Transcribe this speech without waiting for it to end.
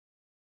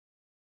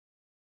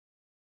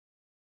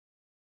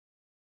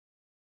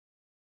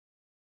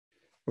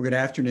Well, good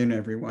afternoon,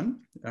 everyone.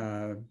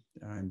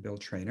 I'm Bill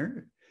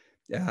Treanor,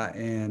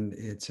 and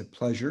it's a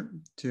pleasure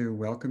to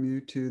welcome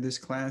you to this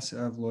class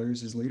of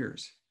Lawyers as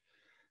Leaders.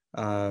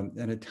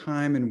 At a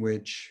time in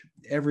which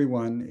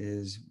everyone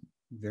is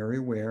very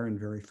aware and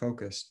very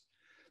focused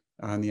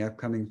on the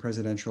upcoming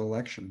presidential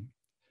election,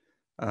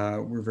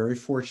 we're very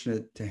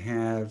fortunate to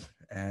have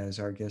as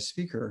our guest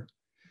speaker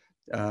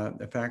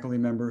a faculty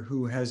member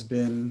who has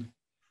been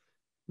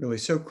really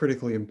so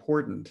critically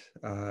important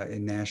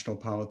in national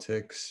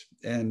politics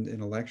and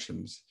in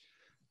elections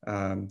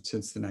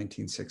since the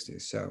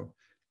 1960s. So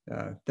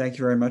thank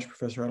you very much,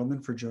 Professor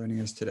Edelman, for joining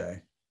us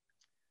today.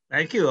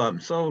 Thank you. I'm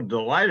so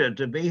delighted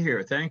to be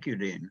here. Thank you,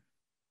 Dean.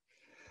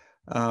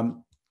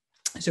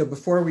 So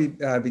before we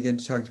begin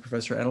to talk to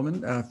Professor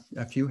Edelman,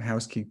 a few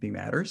housekeeping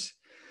matters.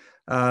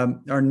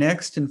 Our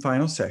next and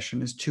final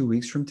session is 2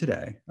 weeks from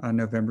today on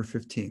November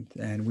 15th,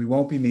 and we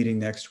won't be meeting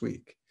next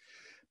week.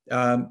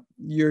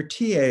 Your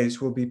TAs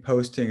will be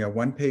posting a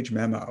one-page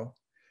memo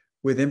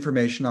with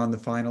information on the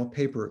final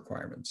paper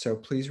requirements. So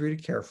please read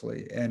it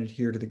carefully and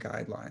adhere to the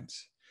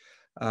guidelines.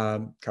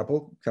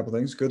 Couple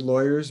things. Good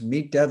lawyers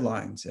meet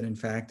deadlines. And in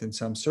fact, in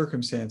some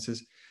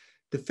circumstances,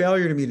 the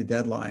failure to meet a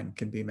deadline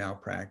can be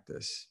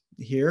malpractice.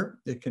 Here,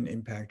 it can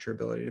impact your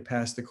ability to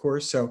pass the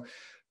course. So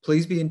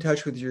please be in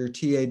touch with your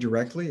TA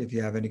directly if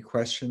you have any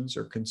questions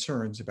or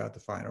concerns about the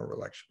final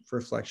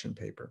reflection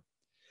paper.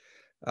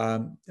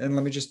 And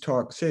let me just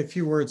say a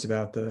few words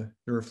about the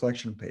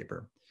reflection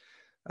paper.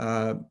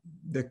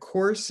 The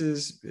course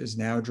is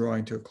now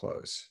drawing to a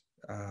close.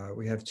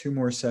 We have 2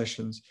 more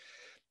sessions,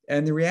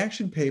 and the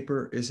reaction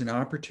paper is an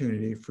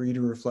opportunity for you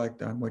to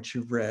reflect on what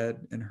you've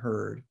read and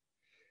heard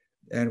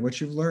and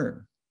what you've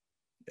learned.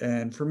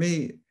 And for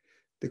me,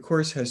 the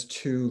course has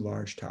 2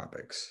 large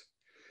topics.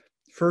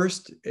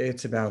 First,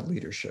 it's about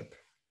leadership.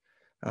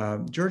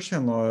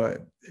 Georgetown Law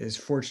is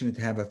fortunate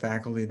to have a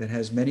faculty that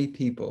has many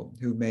people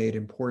who made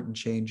important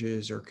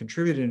changes or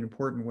contributed in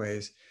important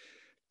ways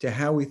to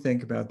how we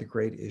think about the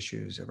great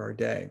issues of our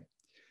day.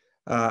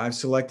 I've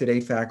selected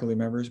 8 faculty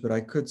members, but I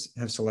could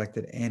have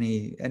selected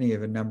any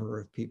of a number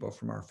of people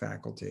from our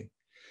faculty.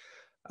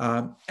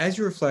 As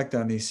you reflect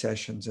on these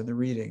sessions and the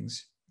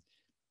readings,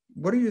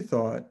 what are your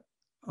thoughts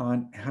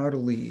on how to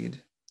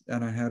lead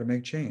and on how to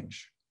make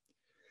change?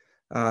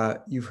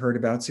 You've heard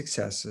about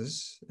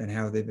successes and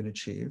how they've been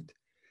achieved.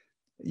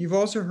 You've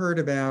also heard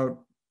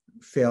about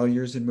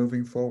failures in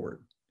moving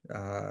forward.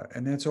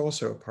 And that's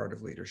also a part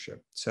of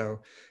leadership. So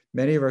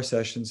many of our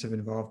sessions have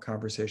involved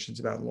conversations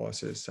about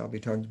losses. I'll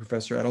be talking to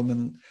Professor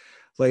Edelman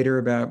later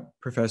about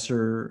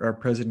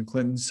President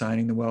Clinton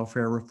signing the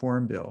welfare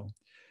reform bill.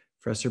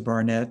 Professor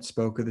Barnett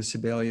spoke of the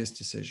Sebelius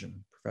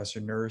decision. Professor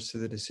Nurse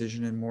of the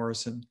decision in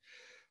Morrison.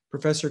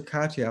 Professor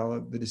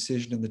Katyal the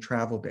decision in the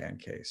travel ban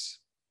case.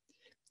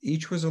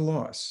 Each was a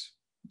loss.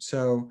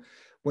 So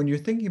when you're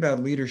thinking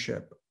about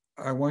leadership,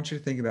 I want you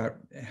to think about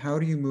how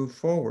do you move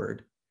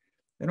forward,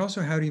 and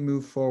also how do you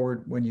move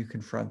forward when you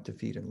confront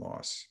defeat and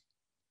loss.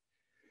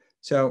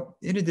 So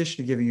in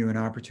addition to giving you an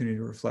opportunity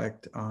to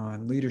reflect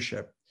on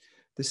leadership,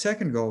 the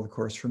second goal of the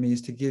course for me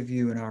is to give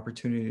you an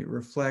opportunity to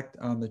reflect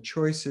on the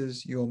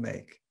choices you'll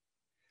make.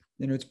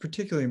 It's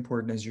particularly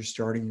important as you're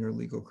starting your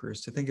legal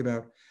careers to think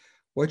about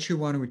what you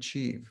want to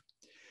achieve.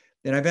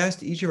 And I've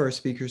asked each of our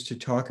speakers to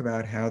talk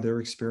about how their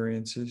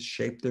experiences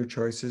shaped their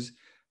choices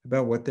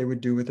about what they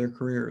would do with their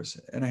careers.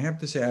 And I have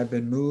to say, I've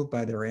been moved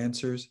by their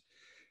answers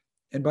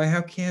and by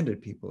how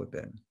candid people have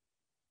been.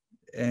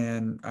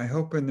 And I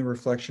hope in the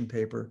reflection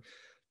paper,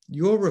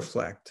 you'll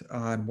reflect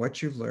on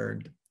what you've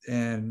learned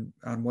and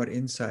on what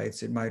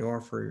insights it might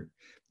offer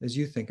as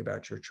you think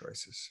about your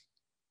choices.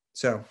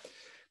 So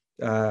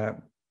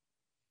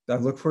I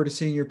look forward to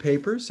seeing your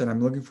papers, and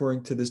I'm looking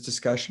forward to this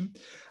discussion.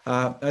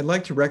 I'd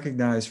like to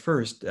recognize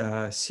first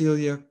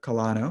Celia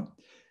Colano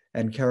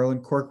and Carolyn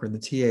Corcoran, the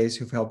TAs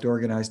who've helped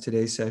organize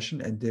today's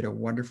session and did a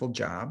wonderful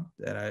job.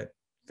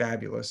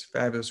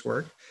 Fabulous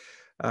work.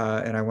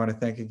 And I want to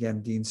thank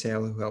again Dean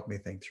Sale, who helped me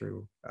think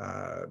through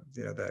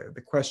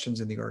the questions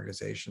and the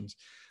organizations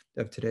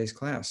of today's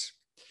class.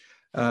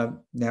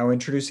 Now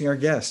introducing our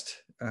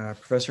guest.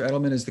 Professor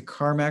Edelman is the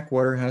Carmack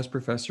Waterhouse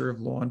Professor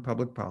of Law and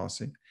Public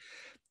Policy,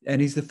 and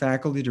he's the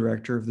faculty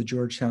director of the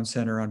Georgetown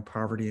Center on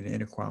Poverty and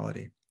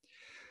Inequality.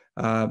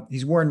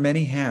 He's worn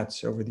many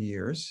hats over the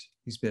years.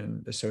 He's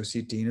been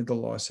Associate Dean of the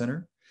Law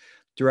Center,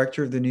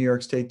 Director of the New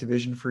York State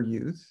Division for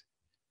Youth,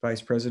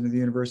 Vice President of the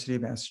University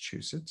of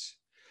Massachusetts.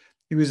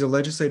 He was a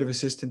legislative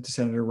assistant to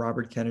Senator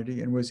Robert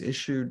Kennedy and was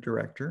issued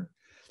director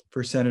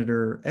for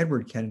Senator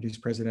Edward Kennedy's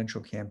presidential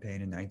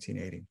campaign in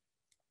 1980.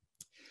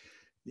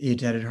 He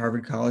attended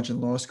Harvard College and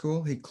Law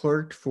School. He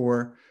clerked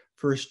for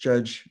first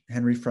Judge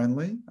Henry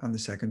Friendly on the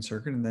Second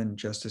Circuit and then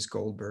Justice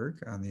Goldberg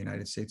on the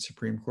United States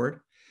Supreme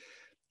Court.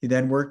 He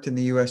then worked in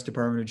the U.S.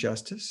 Department of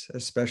Justice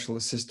as special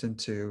assistant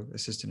to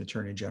Assistant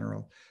Attorney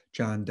General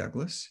John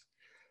Douglas.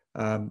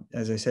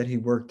 As I said, he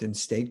worked in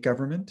state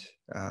government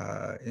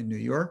in New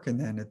York and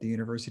then at the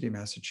University of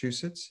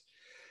Massachusetts.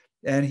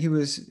 And he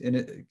was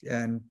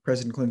and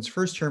President Clinton's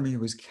first term, he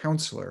was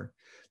counselor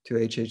to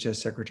HHS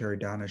Secretary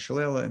Donna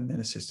Shalala, and then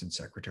Assistant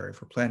Secretary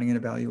for Planning and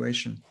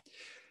Evaluation.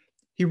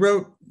 He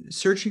wrote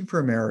Searching for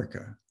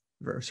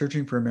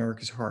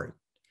America's Heart,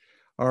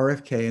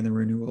 RFK and the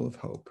Renewal of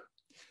Hope.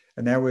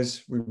 And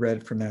we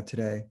read from that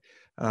today.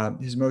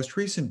 His most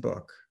recent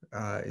book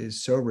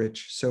is So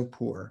Rich, So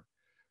Poor,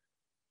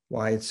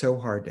 Why It's So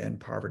Hard to End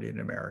Poverty in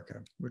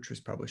America, which was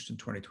published in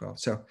 2012.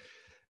 So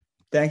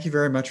thank you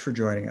very much for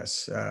joining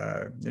us.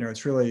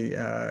 It's really,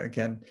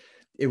 again,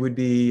 it would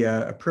be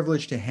a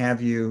privilege to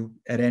have you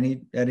at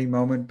any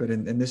moment, but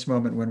in this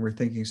moment when we're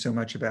thinking so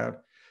much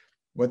about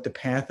what the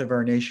path of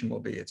our nation will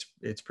be,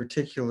 it's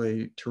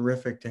particularly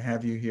terrific to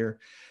have you here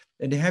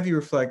and to have you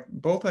reflect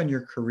both on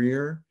your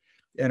career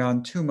and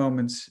on two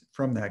moments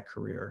from that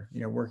career,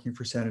 working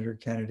for Senator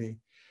Kennedy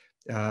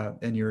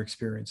and your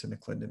experience in the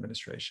Clinton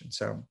administration.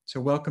 So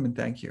welcome and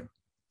thank you.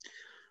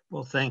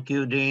 Well, thank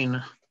you,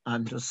 Dean.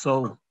 I'm just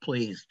so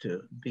pleased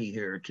to be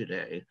here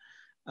today.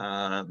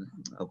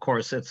 Of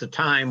course, it's a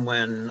time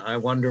when I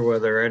wonder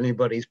whether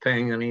anybody's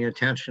paying any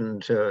attention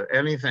to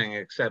anything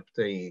except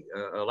the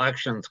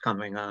elections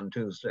coming on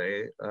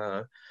Tuesday.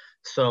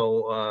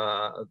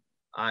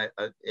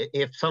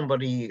 If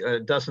somebody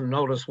doesn't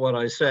notice what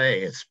I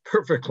say, it's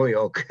perfectly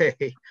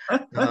okay.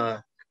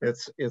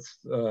 This is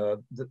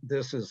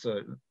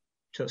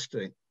just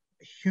a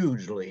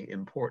hugely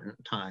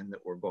important time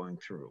that we're going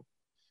through.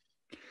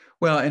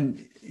 Well,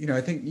 and I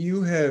think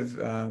you have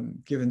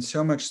given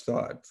so much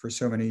thought for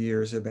so many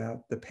years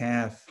about the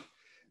path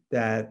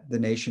that the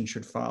nation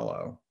should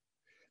follow,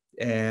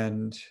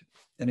 and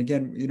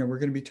again, we're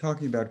going to be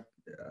talking about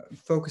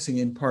focusing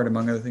in part,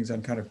 among other things,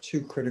 on kind of two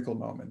critical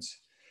moments,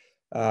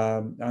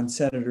 on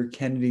Senator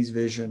Kennedy's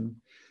vision,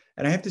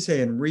 and I have to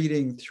say, in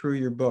reading through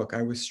your book,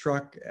 I was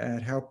struck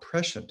at how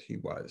prescient he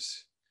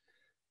was,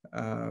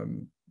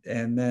 and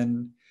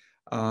then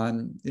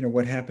on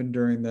what happened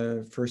during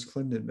the first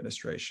Clinton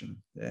administration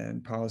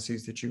and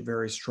policies that you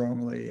very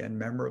strongly and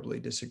memorably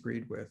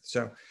disagreed with.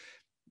 So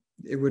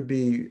it would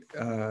be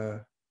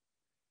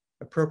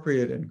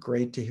appropriate and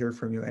great to hear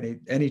from you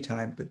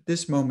anytime, but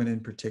this moment in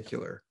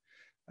particular,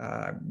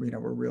 we're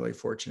really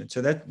fortunate.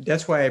 So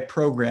that's why I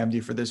programmed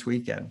you for this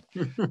weekend.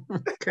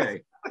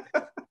 Okay,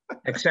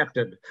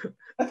 accepted.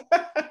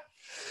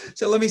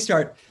 So let me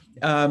start.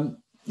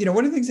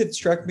 One of the things that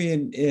struck me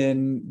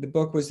in the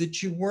book was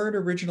that you weren't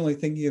originally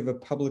thinking of a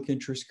public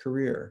interest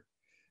career.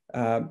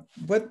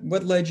 What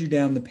led you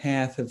down the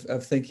path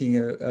of thinking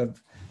of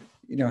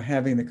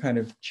having the kind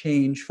of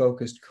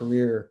change-focused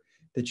career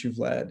that you've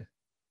led?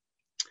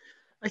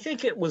 I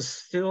think it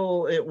was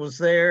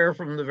there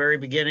from the very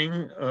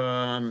beginning.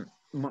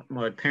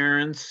 My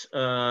parents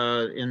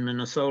in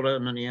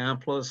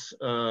Minneapolis,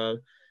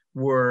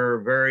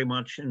 were very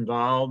much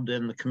involved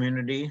in the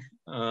community.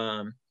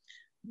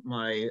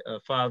 My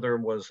father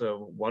was a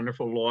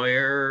wonderful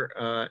lawyer,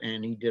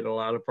 and he did a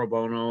lot of pro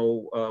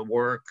bono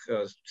work,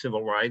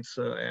 civil rights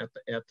at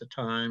the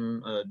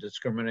time,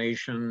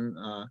 discrimination,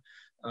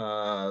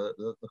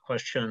 the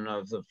question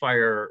of the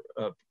fire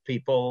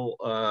people.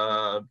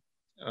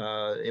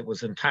 It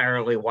was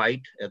entirely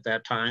white at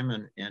that time,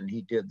 and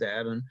he did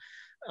that. And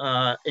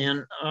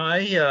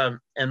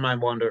my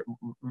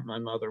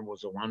mother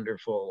was a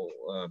wonderful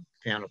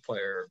piano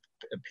player,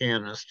 a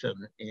pianist,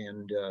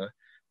 and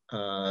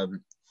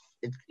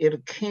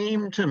it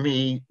came to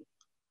me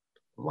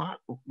a lot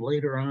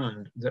later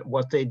on that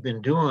what they'd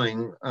been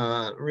doing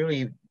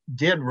really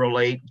did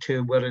relate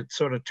to what it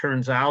sort of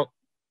turns out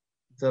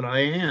that I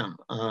am.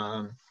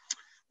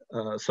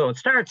 So it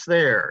starts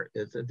there.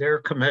 It's their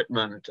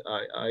commitment.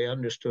 I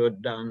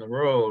understood down the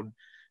road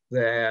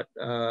that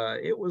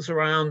it was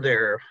around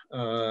there,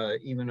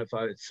 even if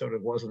I sort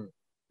of wasn't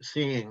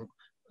seeing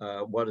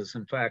what is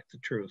in fact the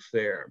truth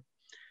there.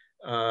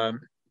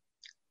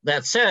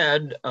 That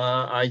said,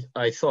 I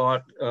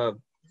thought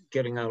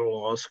getting out of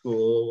law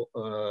school,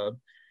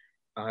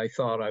 I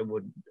thought I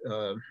would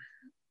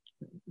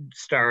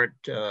start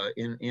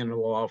in a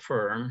law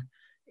firm.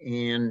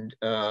 And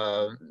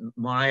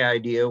my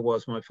idea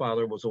was my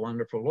father was a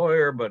wonderful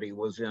lawyer, but he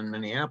was in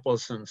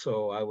Minneapolis. And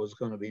so I was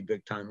going to be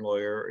big time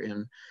lawyer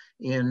in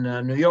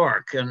New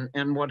York.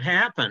 And what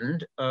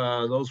happened,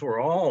 those were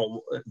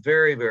all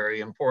very, very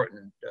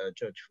important.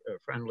 Judge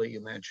Friendly,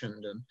 you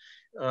mentioned.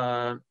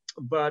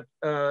 But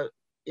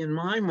in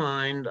my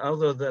mind,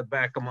 out of the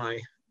back of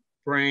my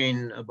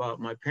brain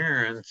about my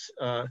parents,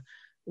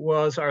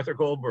 was Arthur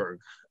Goldberg.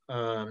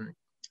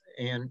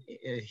 And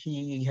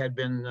he had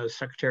been the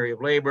Secretary of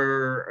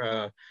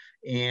Labor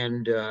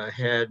and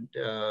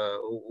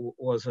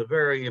was a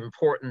very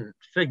important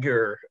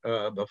figure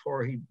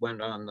before he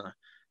went on the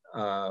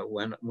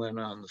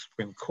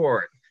Supreme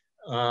Court.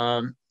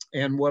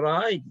 And what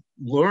I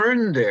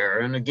learned there,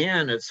 and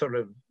again, it sort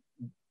of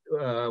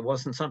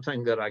wasn't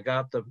something that I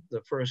got the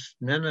first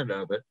minute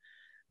of it,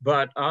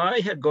 but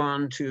I had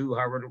gone to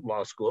Harvard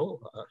Law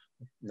School.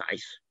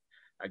 Nice,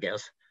 I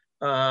guess.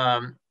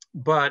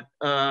 But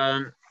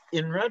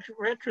in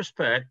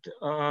retrospect,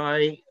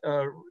 I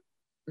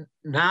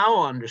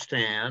now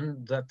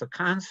understand that the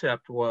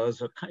concept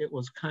was it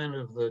was kind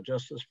of the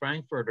Justice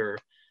Frankfurter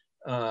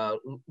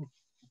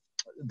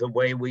the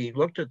way we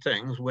looked at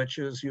things, which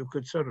is you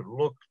could sort of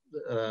look,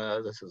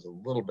 this is a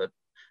little bit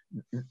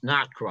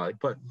not quite,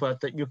 but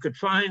that you could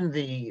find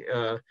the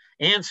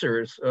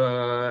answers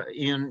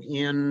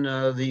in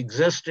the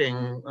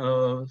existing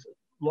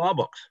law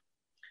books.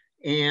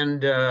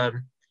 And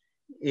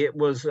it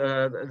was,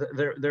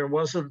 there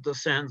wasn't the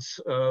sense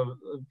of,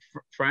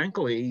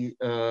 frankly,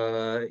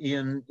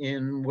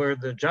 in where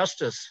the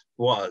justice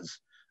was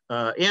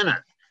in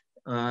it.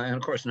 And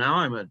of course, now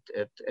I'm at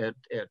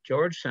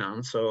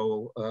Georgetown,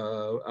 so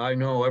I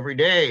know every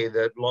day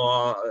that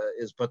law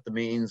is but the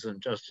means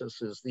and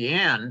justice is the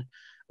end.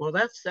 Well,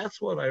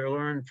 that's what I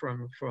learned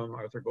from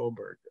Arthur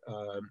Goldberg,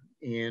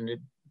 and it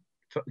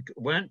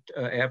went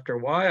after a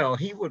while.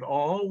 He would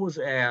always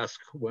ask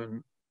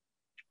when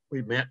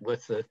we met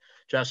with the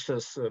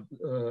justice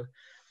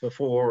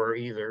before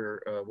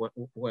either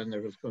when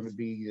there was going to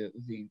be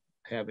the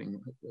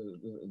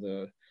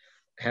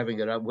having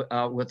it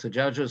out with the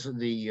judges and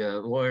the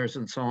lawyers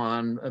and so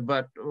on.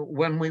 But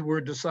when we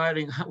were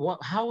deciding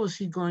how was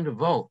he going to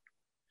vote,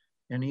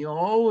 and he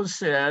always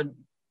said,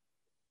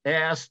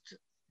 asked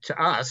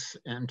to us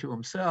and to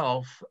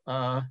himself,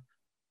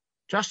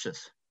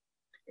 justice.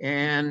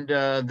 And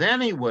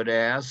then he would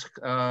ask,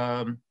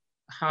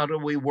 how do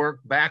we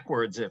work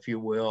backwards, if you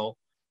will,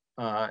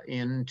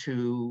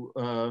 into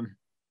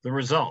the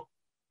result?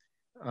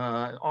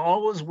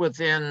 Always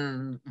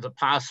within the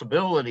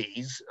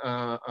possibilities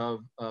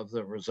of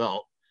the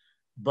result,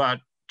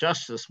 but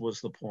justice was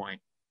the point.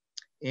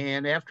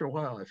 And after a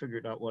while, I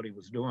figured out what he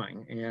was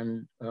doing.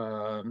 And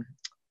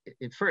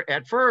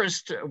at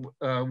first,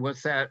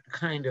 with that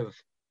kind of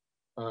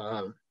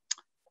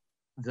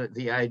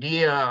the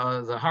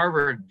idea, the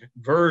Harvard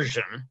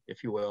version,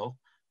 if you will,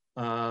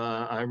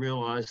 I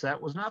realized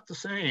that was not the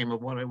same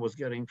of what I was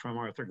getting from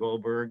Arthur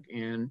Goldberg.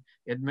 And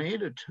it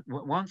made it,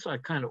 once I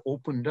kind of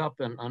opened up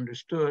and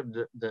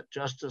understood that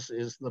justice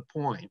is the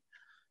point,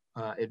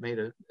 it made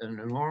an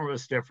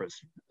enormous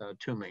difference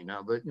to me.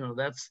 Now, but,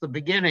 that's the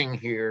beginning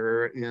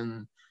here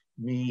in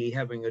me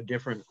having a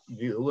different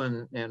view,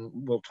 and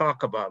we'll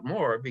talk about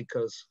more,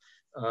 because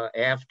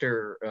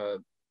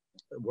after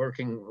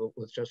working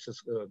with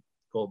Justice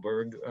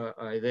Goldberg,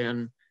 I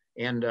then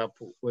end up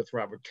with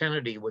Robert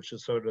Kennedy, which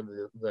is sort of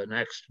the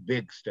next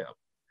big step.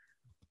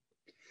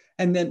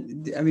 And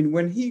then, I mean,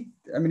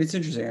 it's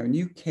interesting. I mean,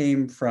 you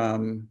came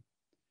from,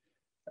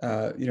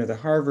 the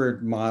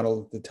Harvard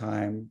model at the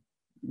time,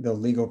 the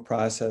legal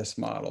process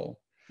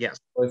model. Yes.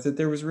 Was that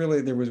there was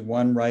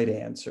one right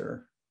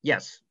answer.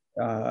 Yes.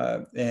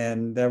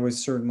 And that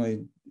was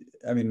certainly,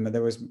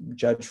 there was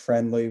Judge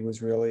Friendly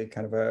was really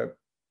kind of a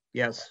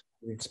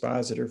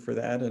expositor for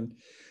that. And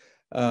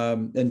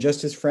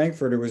Justice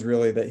Frankfurter was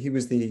really that he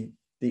was the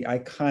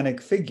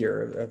iconic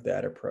figure of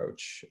that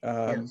approach.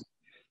 Yes.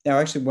 Now,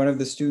 actually, one of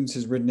the students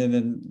has written in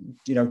and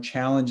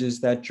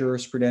challenges that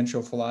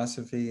jurisprudential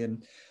philosophy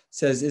and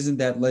says, "Isn't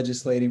that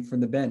legislating from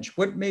the bench?"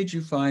 What made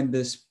you find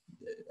this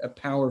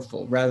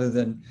powerful rather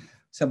than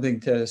something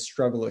to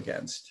struggle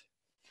against?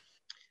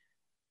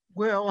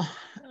 Well,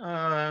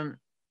 the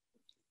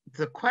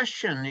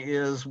question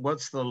is,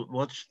 what's the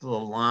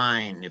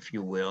line, if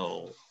you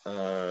will?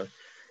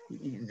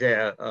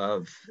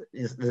 This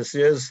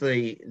is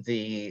the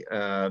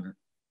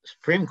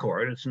Supreme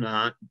Court. It's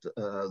not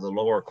the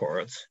lower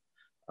courts.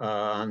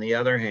 On the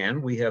other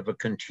hand, we have a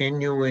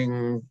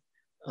continuing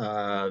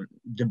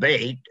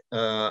debate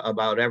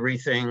about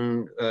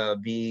everything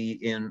be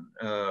in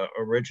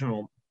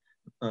original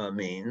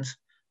means,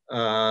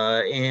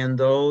 and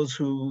those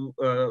who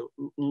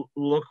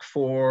look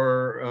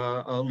for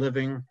a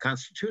living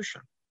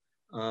constitution.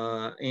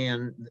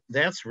 And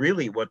that's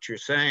really what you're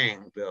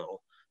saying,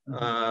 Bill.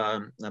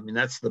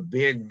 That's the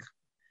big,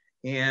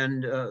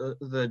 and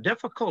the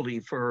difficulty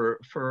for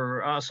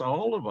us,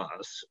 all of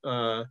us,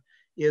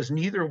 is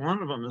neither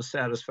one of them is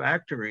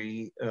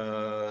satisfactory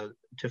to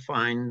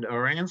find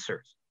our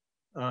answers,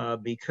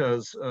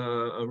 because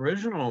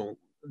original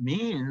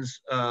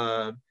means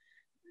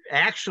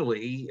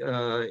actually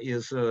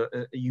is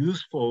a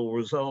useful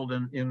result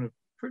in a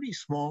pretty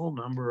small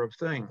number of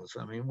things.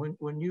 I mean,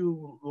 when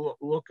you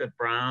look at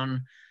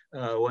Brown,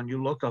 when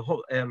you look at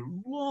a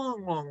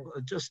long,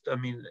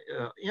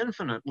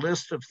 infinite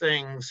list of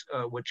things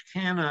which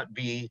cannot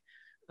be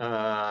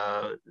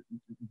how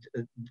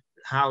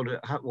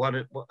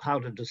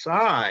to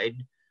decide,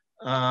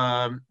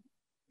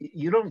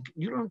 you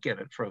don't get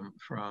it from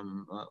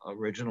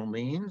original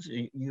means.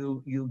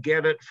 You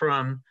get it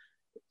from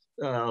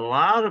a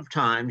lot of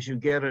times you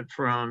get it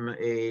from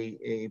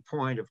a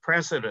point of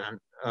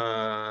precedent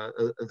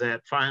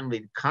that finally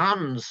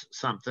becomes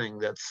something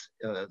that's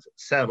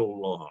settled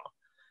law.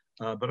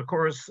 But of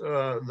course,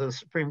 the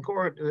Supreme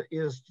Court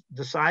is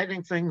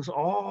deciding things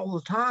all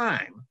the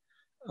time,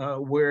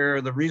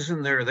 where the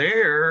reason they're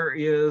there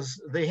is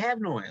they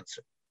have no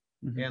answer,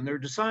 and they're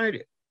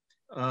deciding.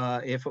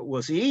 If it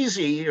was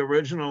easy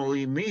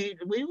originally, we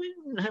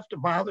wouldn't have to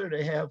bother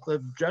to have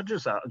the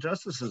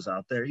justices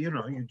out there. You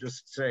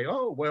just say,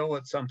 oh, well,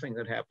 it's something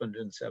that happened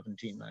in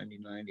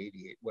 1799,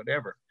 88,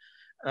 whatever.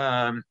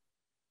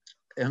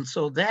 And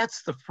so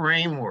that's the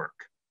framework.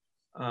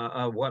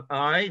 Of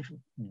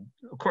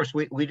course,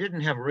 we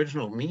didn't have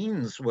original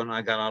means when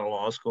I got out of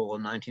law school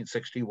in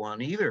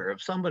 1961 either.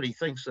 If somebody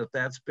thinks that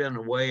that's been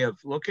a way of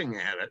looking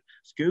at it,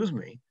 excuse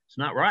me, it's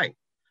not right.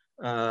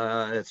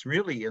 It's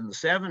really in the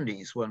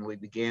 70s when we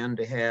began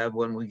to have,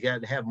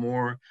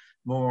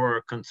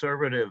 more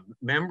conservative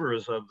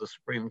members of the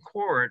Supreme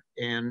Court,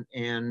 and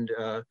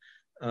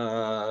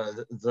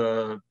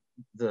the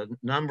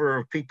number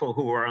of people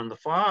who are on the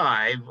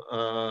five,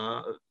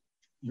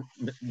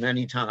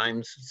 many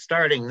times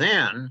starting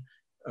then,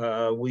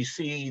 we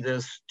see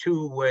this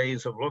two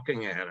ways of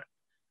looking at it.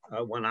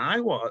 When I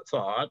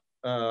thought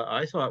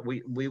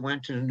we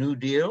went to the New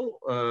Deal.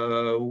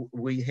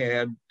 We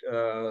had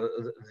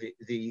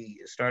the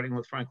starting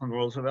with Franklin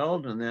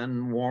Roosevelt and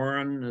then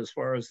Warren as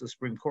far as the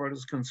Supreme Court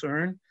is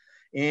concerned.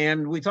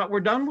 And we thought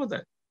we're done with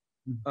it.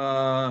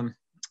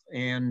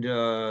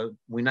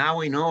 We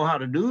know how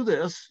to do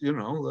this, you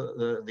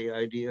know, the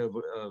idea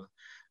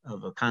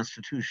of a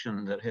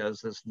constitution that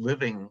has this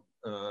living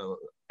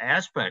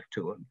aspect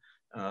to it,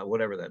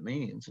 whatever that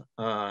means.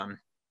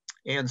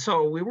 And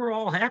so we were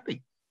all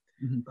happy.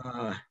 And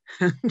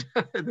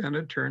then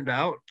it turned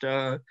out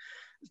to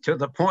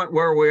the point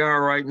where we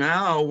are right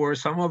now, where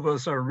some of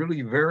us are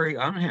really very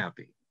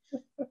unhappy.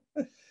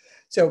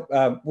 So,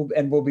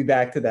 and we'll be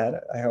back to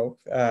that, I hope.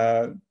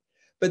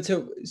 But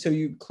so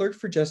you clerked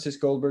for Justice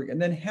Goldberg,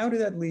 and then how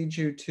did that lead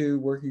you to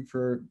working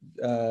for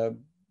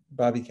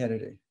Bobby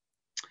Kennedy?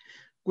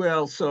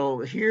 Well, so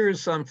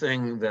here's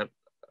something that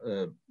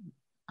a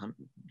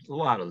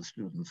lot of the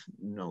students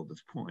know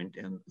this point,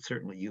 and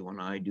certainly you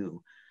and I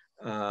do.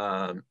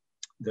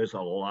 There's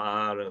a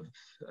lot of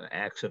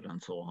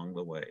accidents along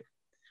the way.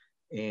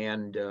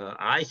 And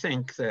I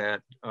think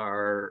that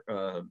our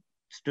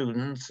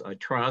students, I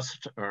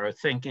trust, are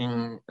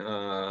thinking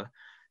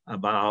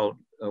about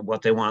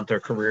what they want their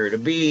career to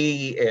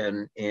be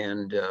and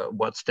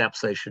what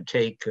steps they should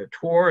take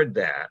toward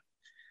that.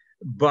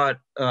 But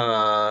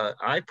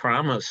I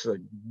promise a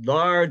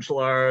large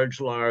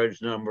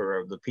number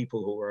of the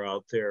people who are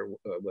out there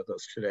with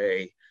us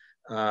today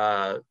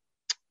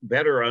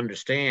better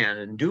understand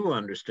and do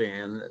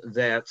understand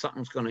that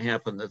something's going to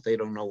happen that they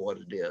don't know what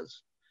it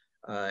is.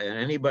 And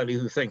anybody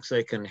who thinks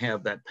they can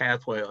have that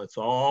pathway, it's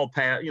all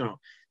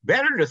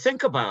better to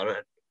think about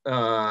it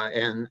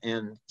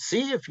and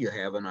see if you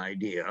have an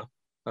idea,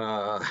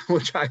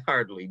 which I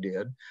hardly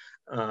did.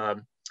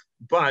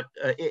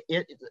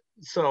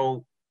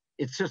 So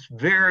it's just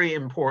very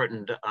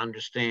important to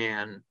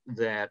understand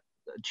that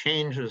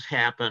changes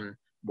happen.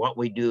 What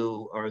we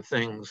do are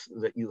things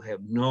that you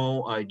have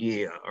no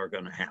idea are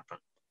going to happen.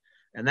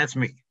 And that's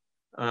me.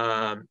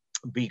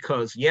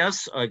 Because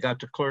yes, I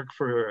got to clerk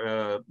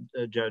for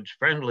Judge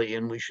Friendly,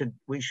 and we should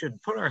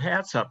put our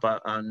hats up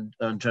on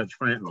Judge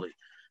Friendly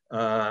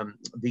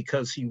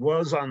because he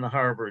was on the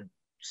Harvard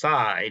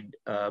side,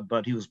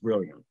 but he was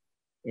brilliant.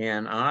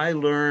 And I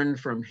learned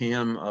from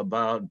him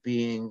about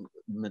being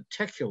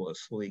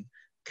meticulously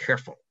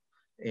careful.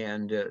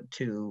 And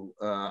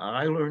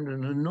I learned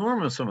an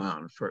enormous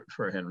amount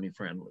for Henry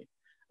Friendly.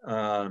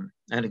 And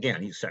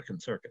again, he's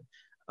Second Circuit.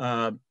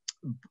 It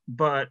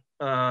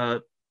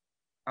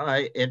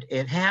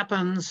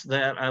happens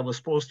that I was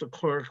supposed to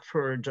clerk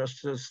for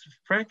Justice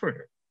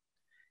Frankfurter.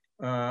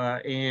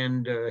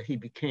 And he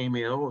became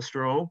ill, a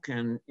stroke,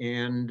 and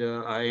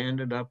I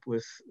ended up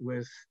with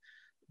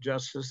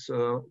Justice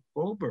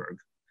Goldberg.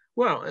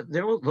 Well,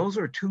 those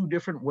are two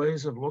different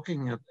ways of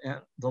looking at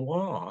the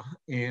law,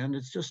 and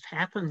it just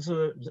happens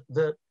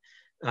that,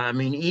 I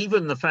mean,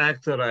 even the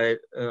fact that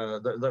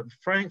the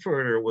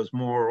Frankfurter was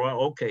more,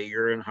 well, okay,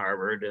 you're in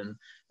Harvard, and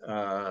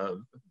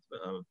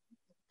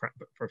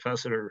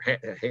Professor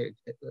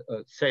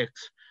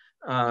Sachs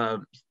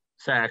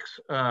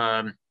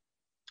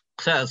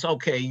says,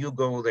 okay, you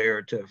go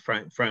there to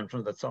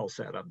Frankfurt, that's all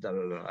set up.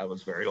 I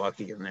was very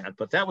lucky in that,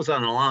 but that was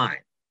on the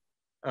line.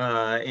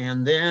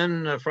 And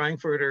then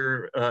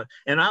Frankfurter,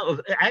 and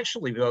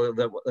actually,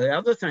 the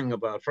other thing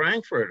about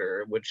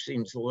Frankfurter, which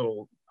seems a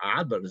little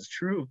odd, but it's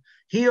true,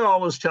 he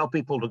always tell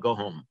people to go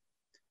home.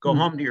 Go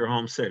home to your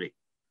home city.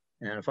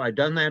 And if I'd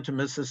done that to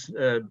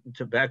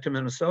back to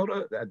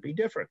Minnesota, that'd be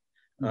different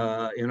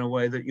in a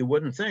way that you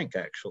wouldn't think,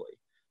 actually.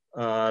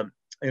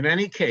 In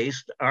any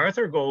case,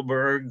 Arthur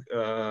Goldberg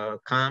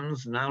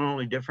comes not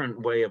only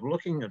different way of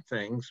looking at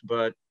things,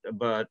 but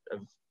at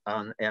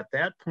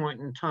that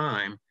point in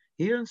time,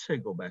 he didn't say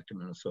go back to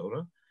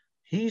Minnesota.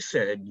 He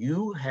said,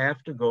 you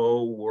have to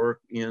go work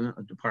in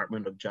a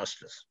Department of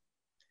Justice.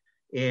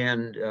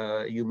 And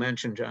you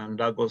mentioned John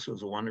Douglas, who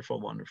was a wonderful,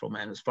 wonderful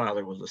man. His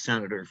father was a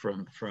senator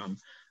from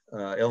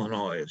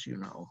Illinois, as you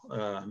know.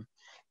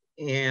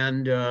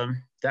 And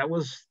that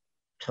was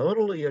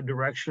totally a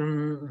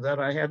direction that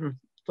I hadn't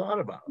thought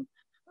about.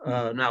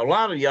 Now, a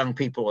lot of young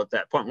people at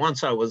that point,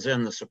 once I was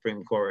in the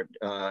Supreme Court,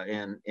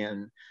 and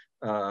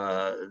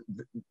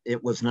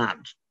it was not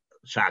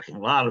shocking. A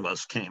lot of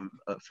us came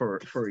for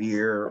a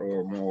year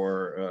or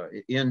more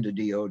into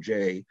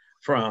DOJ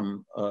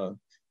from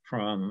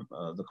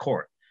the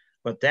court.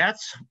 But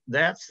that's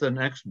the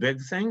next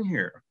big thing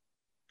here,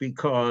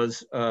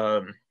 because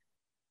I'm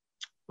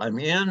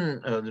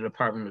in the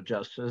Department of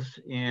Justice,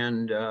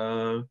 and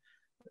the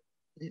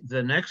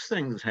next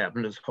thing that's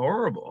happened is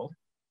horrible.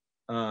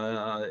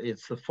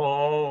 It's the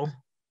fall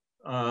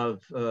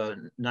of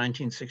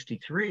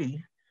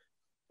 1963,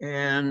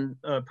 and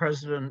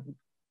President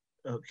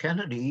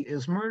Kennedy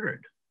is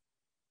murdered.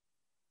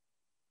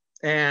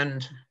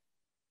 And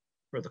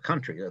for the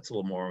country, that's a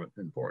little more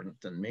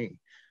important than me,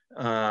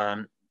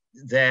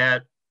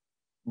 that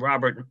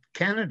Robert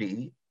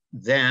Kennedy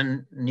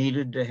then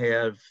needed to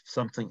have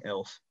something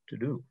else to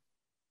do.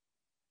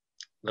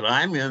 But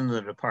I'm in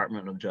the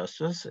Department of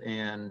Justice,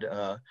 and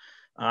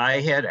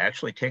I had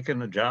actually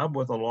taken a job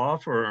with a law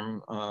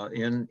firm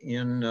in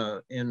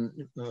New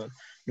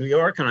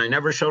York, and I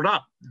never showed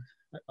up.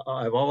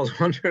 I've always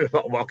wondered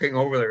about walking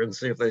over there and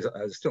see if I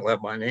still have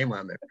my name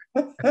on there.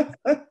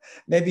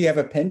 Maybe you have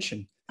a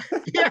pension.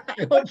 Yeah,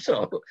 I hope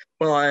so.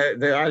 Well,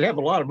 I'd have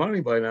a lot of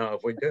money by now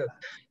if we did.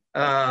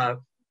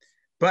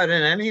 But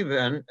in any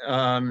event,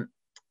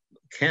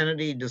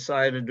 Kennedy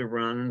decided to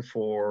run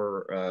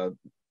for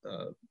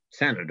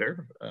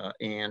senator,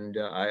 and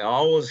I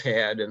always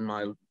had in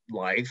my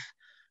life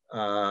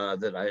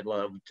that I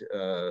loved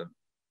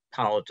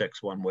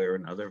politics one way or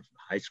another,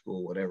 high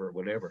school, whatever.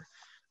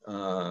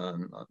 I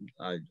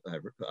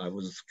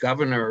was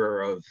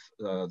governor of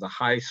the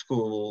high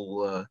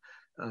school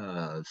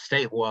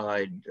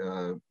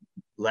statewide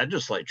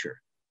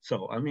legislature.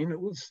 So, I mean, it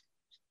was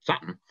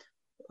something,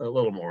 a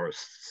little more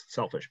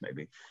selfish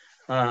maybe.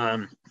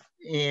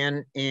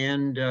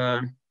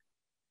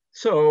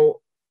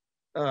 So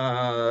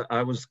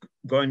I was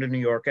going to New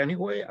York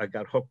anyway. I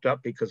got hooked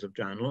up because of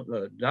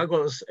John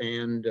Douglas,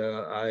 and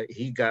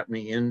he got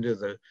me into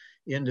the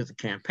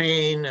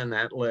campaign, and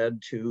that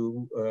led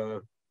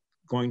to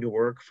going to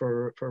work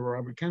for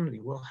Robert Kennedy.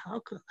 Well,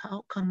 how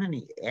come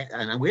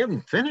and we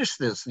haven't finished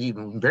this,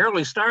 even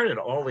barely started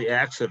all the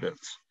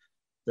accidents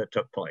that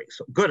took place,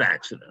 good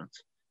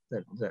accidents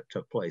that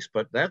took place.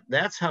 But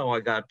that's how I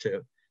got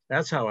to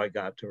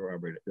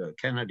Robert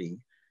Kennedy,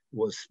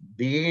 was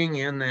being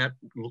in that,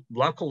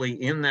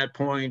 luckily in that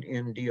point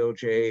in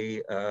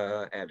DOJ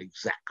at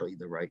exactly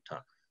the right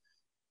time.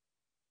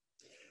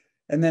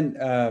 And then,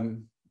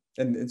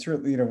 and it's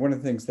really, one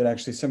of the things that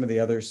actually some of the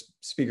other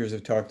speakers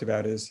have talked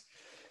about is,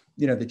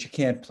 that you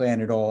can't plan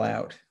it all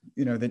out,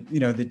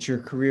 that your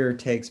career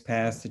takes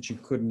paths that you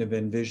couldn't have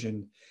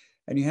envisioned,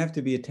 and you have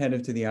to be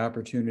attentive to the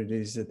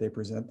opportunities that they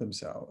present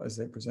themselves.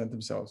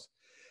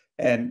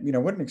 And,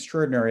 what an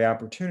extraordinary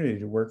opportunity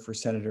to work for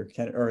Senator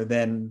or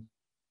then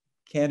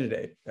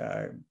candidate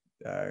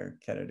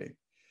Kennedy.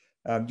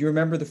 Do you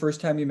remember the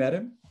first time you met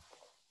him?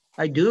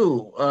 I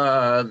do.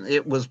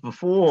 It was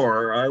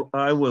before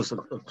I was a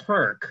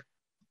clerk.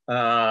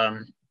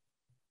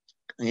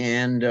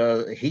 And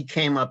he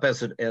came up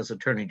as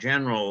Attorney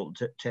General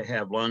to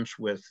have lunch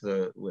with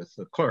the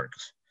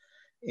clerks,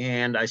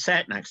 and I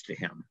sat next to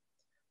him,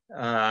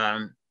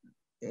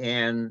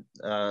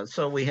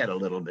 so we had a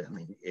little bit. I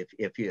mean,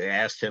 if you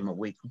asked him a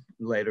week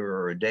later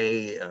or a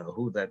day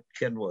who that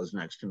kid was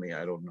next to me,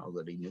 I don't know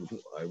that he knew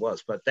who I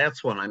was, but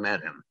that's when I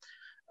met him.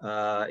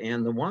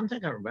 And the one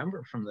thing I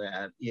remember from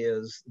that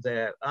is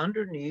that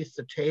underneath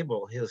the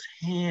table, his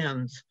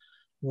hands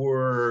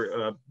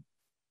were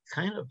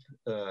kind of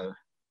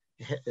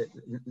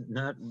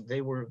not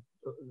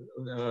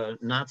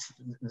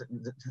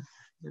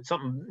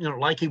something,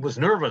 like he was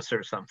nervous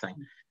or something.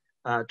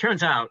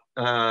 Turns out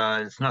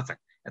it's nothing.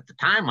 At the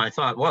time, I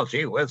thought, well,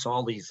 gee whiz,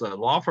 all these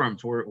law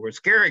firms were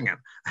scaring him.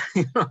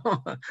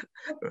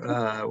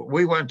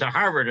 We went to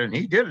Harvard, and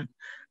he didn't.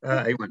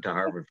 He went to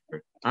Harvard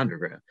for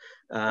undergrad.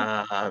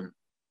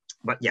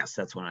 But yes,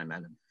 that's when I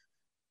met him.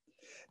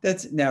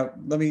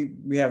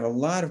 We have a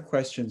lot of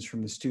questions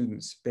from the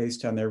students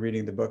based on their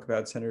reading the book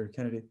about Senator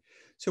Kennedy.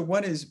 So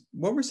one is,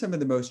 what were some of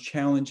the most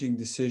challenging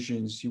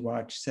decisions you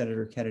watched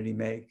Senator Kennedy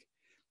make,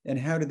 and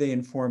how did they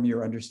inform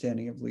your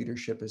understanding of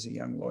leadership as a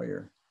young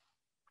lawyer?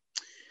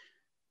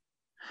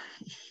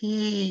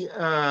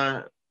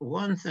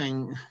 One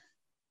thing,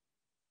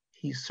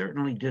 he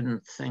certainly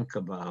didn't think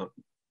about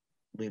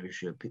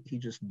leadership. He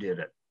just did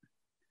it.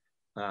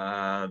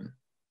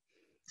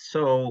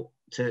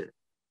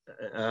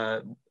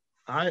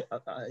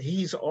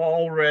 He's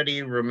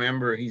already,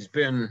 remember, he's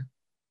been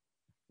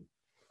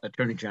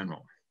Attorney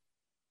General.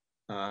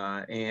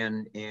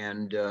 This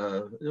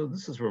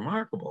is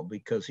remarkable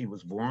because he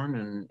was born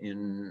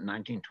in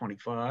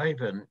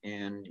 1925,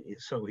 and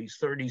so he's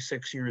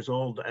 36 years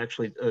old,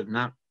 actually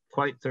not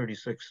quite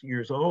 36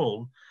 years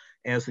old,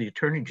 as the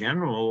Attorney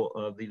General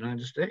of the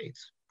United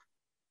States.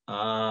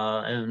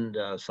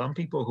 Some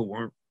people who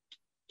weren't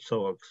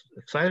so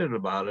excited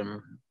about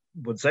him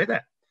would say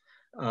that.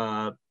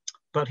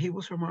 But he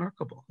was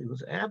remarkable. He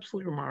was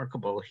absolutely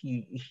remarkable.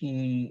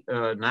 He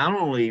not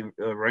only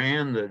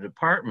ran the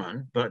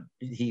department, but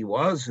he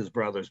was his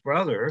brother's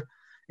brother.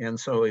 And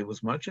so he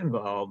was much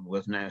involved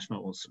with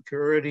national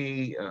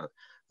security,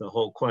 the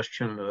whole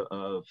question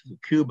of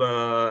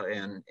Cuba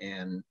and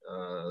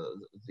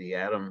the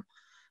atom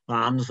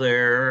bombs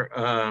there.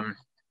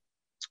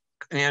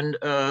 And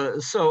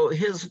so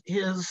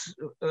it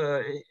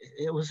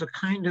was a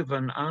kind of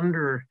an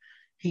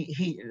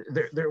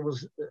there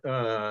was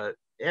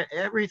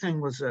everything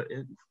was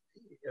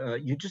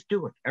you just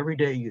do it every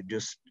day. You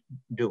just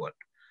do it.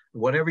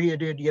 Whatever you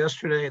did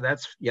yesterday,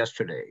 that's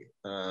yesterday.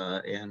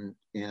 And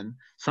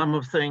some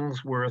of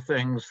things were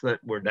things that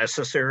were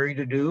necessary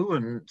to do,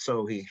 and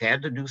so he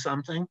had to do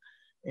something.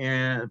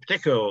 And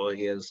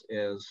particularly as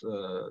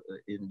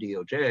in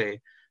DOJ,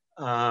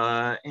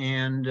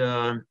 and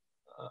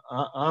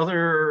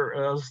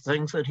other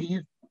things that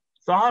he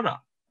thought of.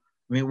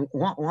 I mean,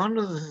 one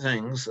of the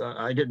things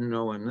I didn't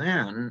know him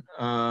then,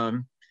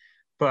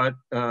 but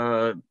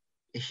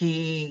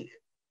he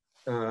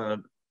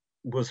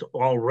was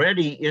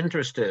already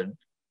interested.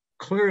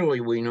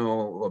 Clearly, we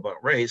know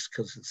about race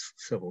because it's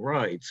civil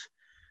rights,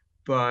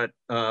 but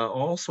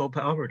also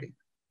poverty,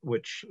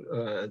 which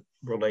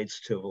relates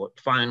to what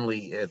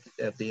finally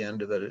at the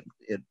end of it,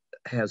 it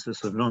has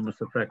this enormous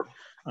effect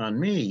on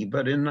me.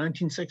 But in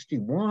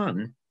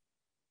 1961,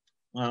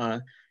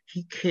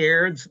 he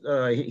cared.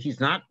 He's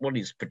not what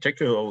he's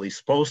particularly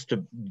supposed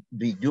to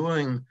be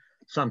doing,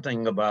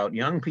 something about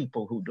young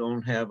people who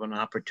don't have an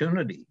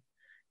opportunity.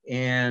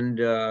 And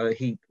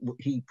he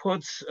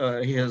puts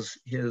his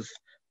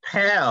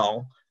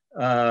pal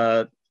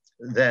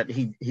that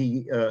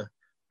he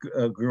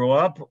grew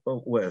up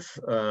with,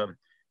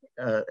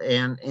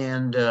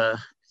 and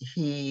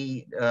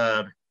he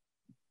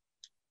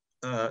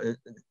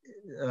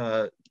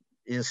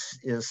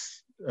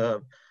is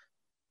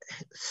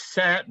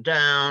sat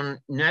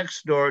down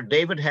next door,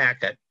 David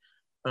Hackett,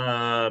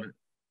 right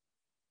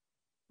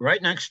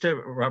next to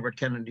Robert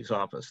Kennedy's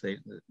office. They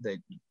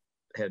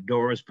had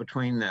doors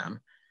between them,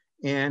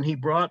 and he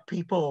brought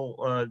people,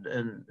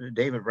 and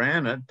David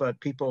ran it, but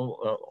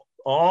people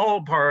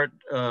all part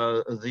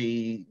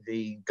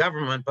the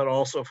government, but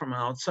also from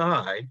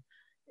outside,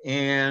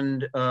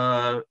 and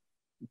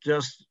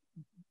just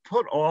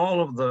put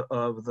all of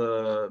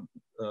the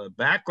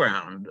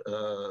background,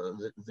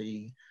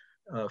 the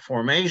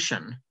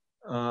formation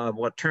of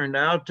what turned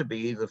out to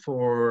be the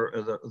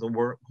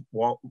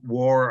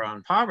war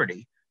on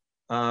poverty,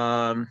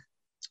 and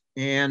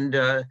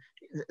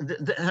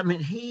I mean,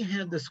 he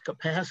had this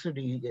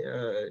capacity,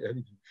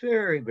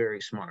 very,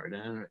 very smart,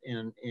 and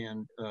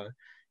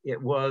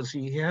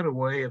he had a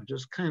way of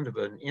just kind of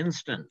an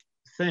instant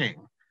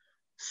thing.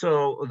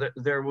 So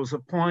there was a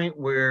point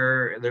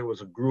where there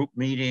was a group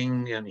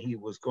meeting, and he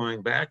was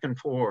going back and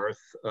forth,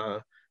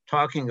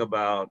 talking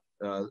about,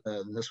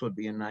 this would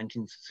be in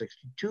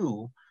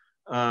 1962,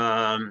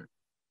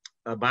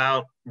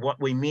 about what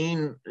we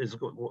mean is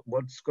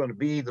what's going to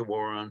be the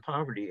war on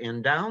poverty.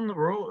 And down the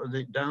road,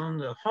 down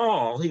the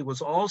hall, he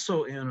was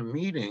also in a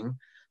meeting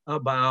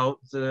about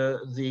the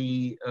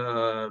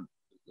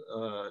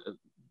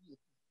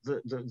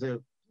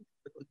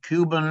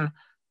Cuban,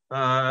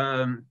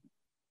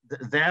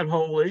 that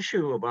whole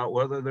issue about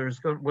whether the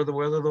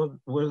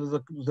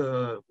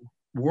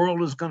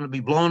world is going to be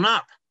blown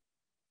up,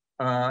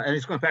 and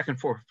he's going back and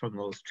forth from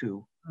those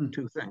two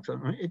things. I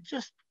mean, it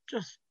just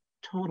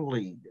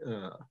totally,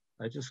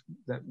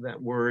 that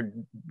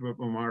word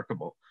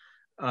remarkable.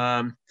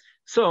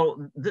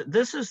 So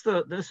this is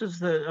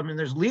the. I mean,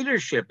 there's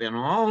leadership in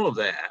all of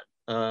that.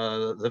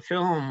 The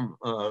film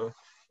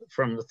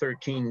from the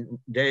 13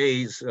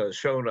 days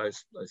showed. I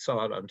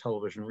saw it on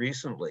television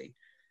recently,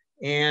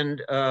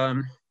 and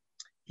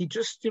he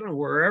just,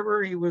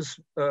 wherever he was,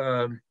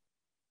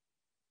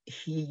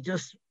 he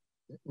just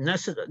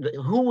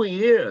who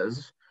he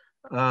is,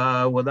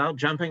 without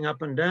jumping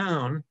up and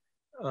down.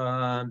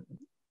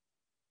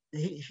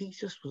 He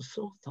just was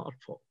so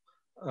thoughtful,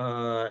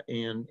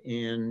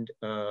 and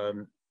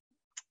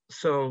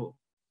so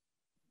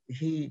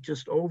he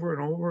just over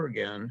and over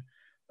again,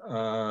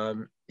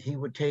 he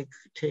would take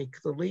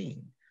the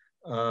lead.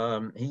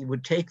 He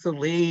would take the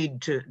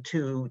lead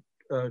to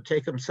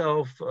take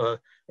himself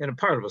in a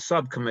part of a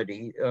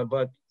subcommittee,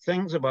 but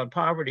things about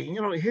poverty.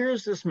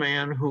 Here's this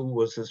man who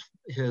was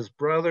his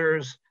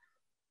brother's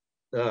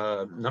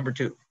number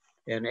two.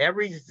 And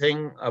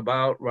everything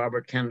about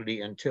Robert Kennedy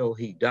until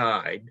he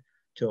died,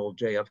 till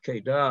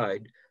JFK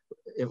died,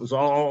 it was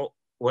all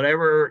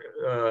whatever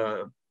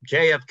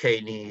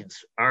JFK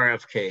needs,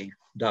 RFK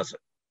does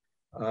it.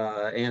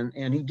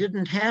 And he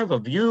didn't have a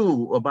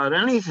view about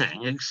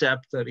anything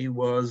except that he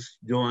was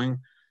doing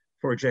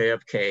for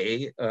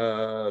JFK,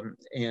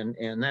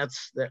 and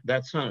that's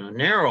not a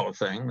narrow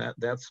thing.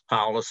 That's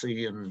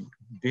policy and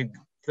big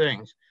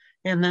things.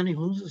 And then he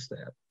loses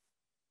that,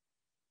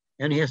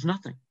 and he has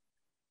nothing.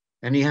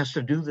 And he has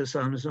to do this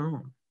on his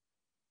own.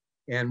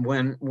 And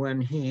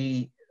when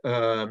he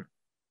has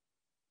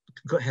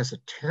a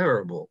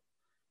terrible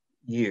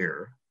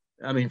year,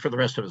 I mean, for the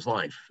rest of his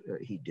life,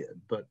 he did.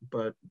 But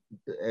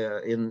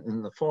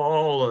in the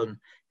fall and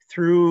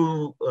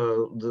through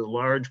the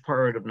large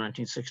part of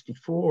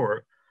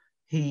 1964,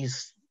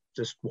 he's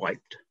just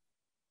wiped.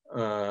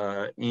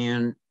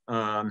 And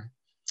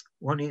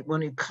when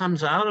he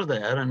comes out of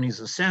that and he's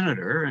a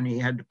senator and he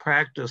had to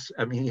practice,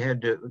 I mean, he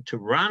had to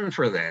run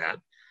for that.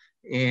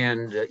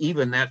 And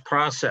even that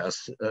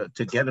process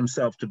to get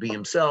himself to be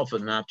himself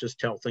and not just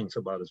tell things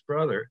about his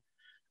brother.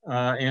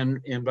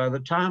 And by the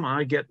time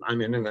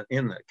I'm in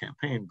that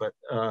campaign, but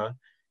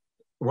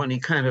when he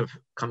kind of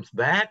comes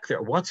back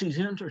there, what's he's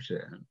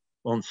interested in?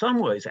 Well, in some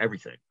ways,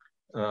 everything.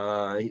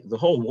 The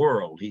whole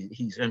world.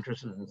 He's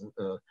interested in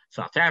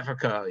South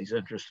Africa. He's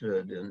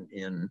interested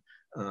in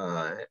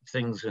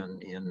things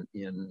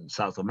in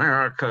South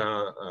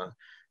America.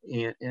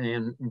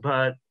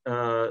 But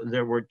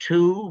there were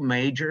two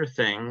major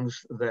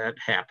things that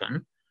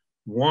happened.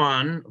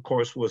 One, of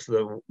course, was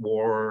the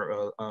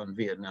war on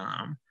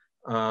Vietnam.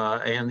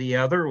 And the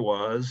other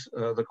was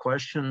the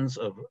questions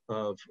of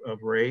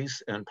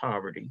race and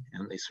poverty.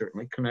 And they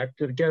certainly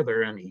connected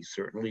together, and he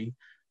certainly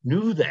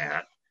knew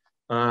that.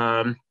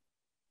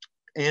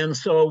 And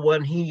so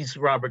when he's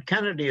Robert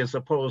Kennedy, as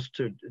opposed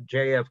to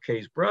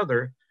JFK's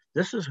brother,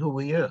 this is who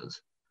he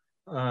is.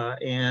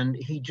 And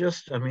he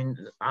just, I mean,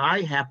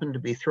 I happened to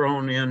be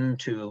thrown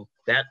into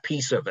that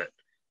piece of it.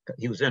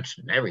 He was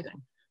interested in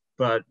everything,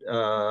 but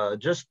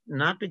just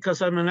not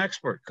because I'm an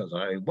expert, because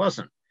I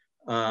wasn't.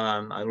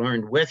 I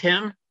learned with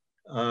him,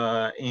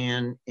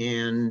 and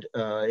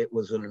it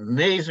was an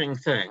amazing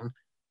thing.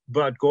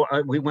 But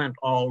we went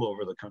all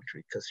over the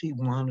country because he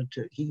didn't want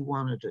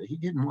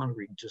to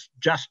read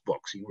just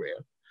books he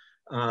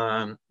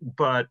read,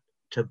 but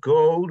to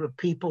go to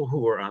people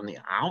who are on the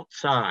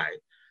outside,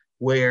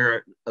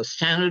 where a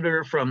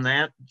senator from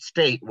that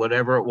state,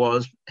 whatever it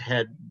was,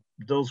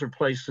 those are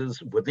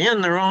places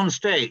within their own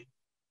state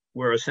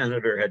where a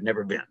senator had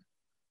never been.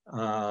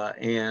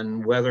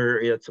 And whether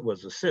it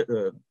was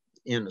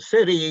in a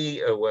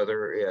city,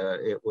 whether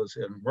it was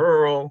in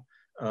rural,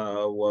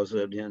 was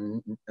it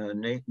in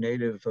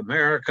Native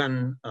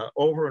American,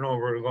 over and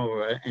over and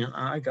over. And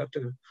I got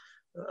to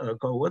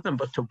go with him,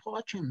 but to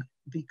watch him,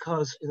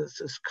 because it's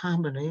this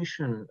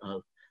combination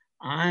of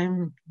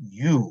I'm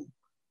you,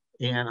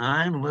 and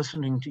I'm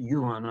listening to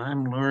you, and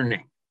I'm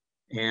learning.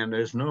 And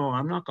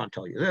I'm not going to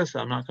tell you this,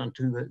 I'm not going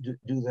to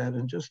do that.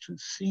 And just to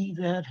see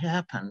that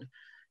happen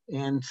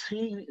and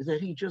see that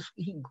he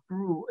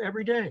grew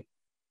every day,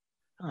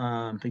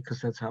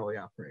 because that's how he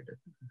operated.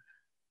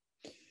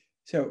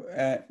 So,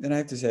 and I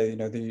have to say,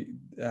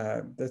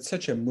 that's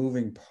such a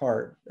moving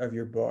part of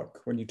your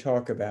book when you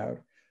talk about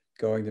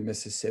going to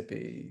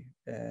Mississippi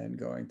and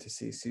going to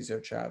see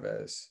Cesar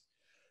Chavez.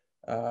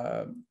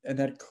 And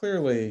that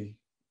clearly,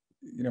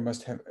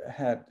 must have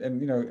had,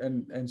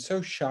 and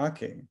so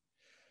shocking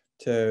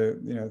to,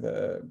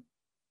 the,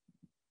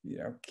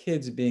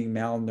 kids being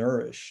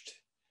malnourished,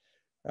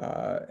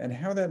 and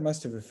how that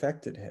must have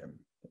affected him.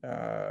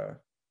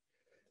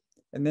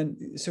 And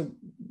then, so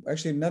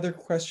actually another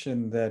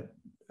question that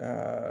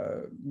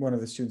one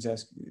of the students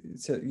asked,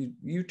 so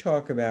you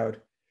talk about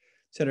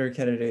Senator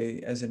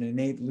Kennedy as an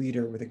innate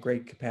leader with a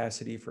great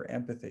capacity for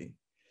empathy,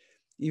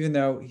 even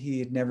though he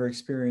had never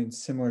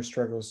experienced similar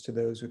struggles to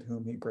those with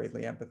whom he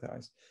greatly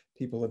empathized,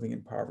 people living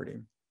in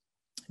poverty.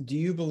 Do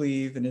you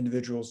believe an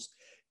individual's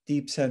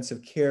deep sense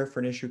of care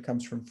for an issue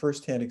comes from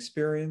firsthand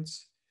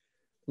experience,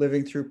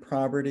 living through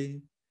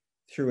poverty,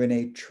 through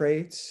innate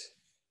traits,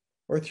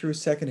 or through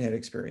secondhand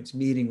experience,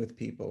 meeting with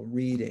people,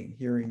 reading,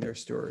 hearing their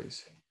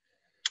stories?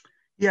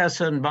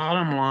 Yes, and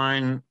bottom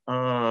line,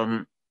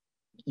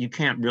 you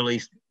can't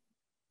really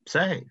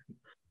say.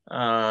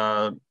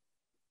 The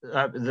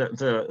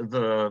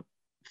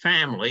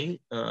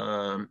family,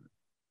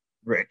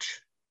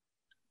 rich,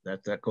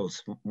 that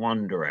goes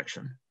one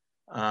direction.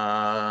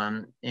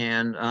 And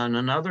on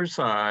another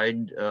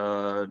side,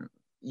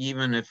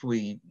 even if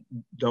we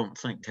don't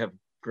have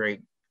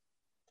great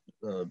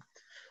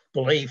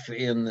belief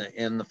in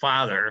the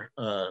father,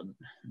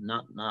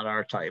 not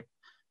our type,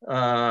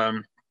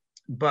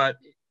 but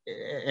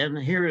and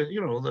here,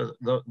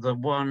 the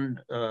one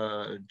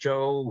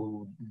Joe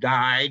who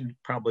died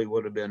probably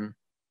would have been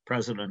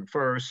president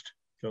first,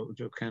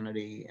 Joe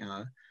Kennedy,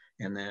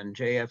 and then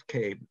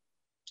JFK.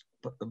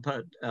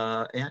 But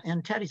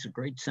and Teddy's a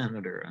great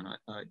senator, and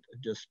I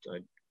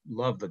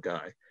love the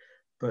guy.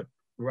 But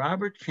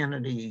Robert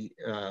Kennedy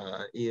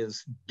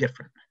is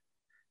different.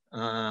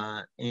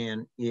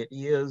 And it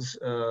is,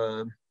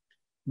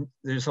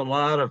 there's a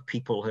lot of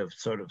people have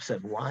sort of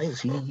said, why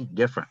is he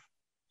different?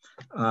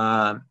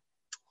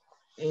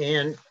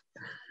 And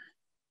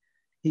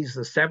he's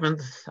the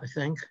seventh, I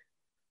think,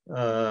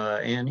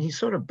 and he's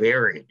sort of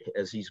buried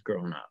as he's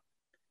grown up.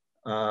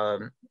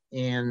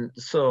 And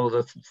so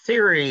the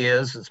theory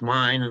it's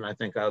mine and I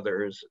think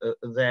others,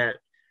 that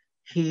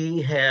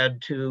he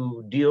had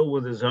to deal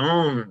with his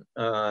own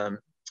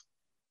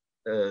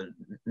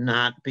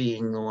not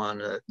being the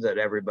one that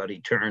everybody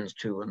turns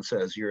to and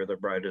says, you're the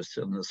brightest,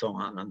 and so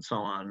on and so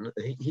on.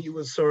 He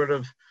was sort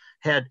of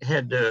had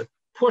to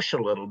push a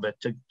little bit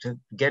to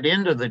get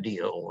into the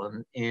deal.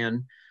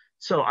 And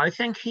so I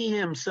think he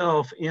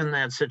himself in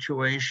that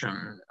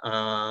situation,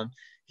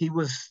 he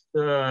was,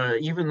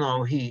 even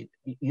though you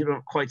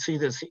don't quite see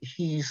this,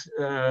 he's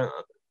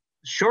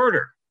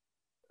shorter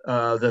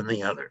than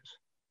the others.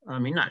 I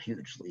mean, not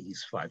hugely.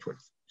 He's 5'7"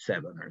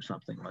 or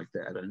something like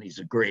that, and he's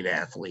a great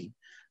athlete.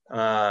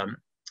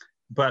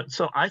 But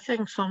so I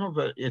think some of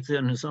it's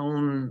in his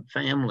own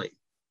family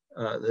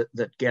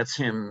that gets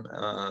him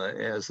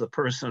as the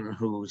person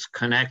who's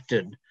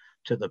connected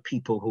to the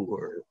people who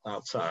are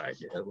outside,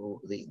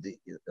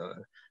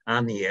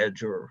 on the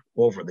edge or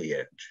over the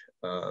edge.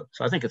 So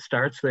I think it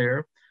starts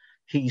there.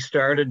 He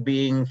started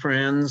being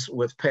friends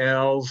with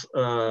pals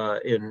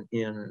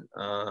in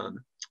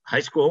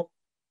high school.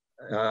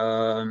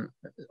 It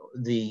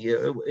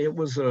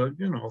was a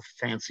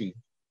fancy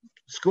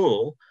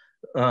school,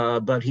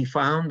 but he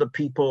found the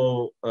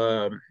people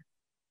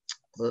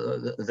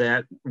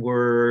that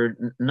were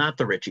not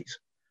the Richies.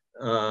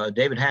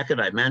 David Hackett,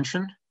 I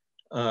mentioned,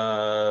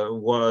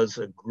 was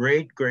a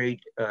great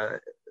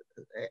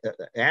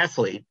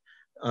athlete,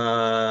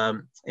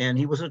 and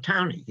he was a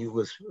townie. He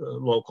was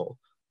local,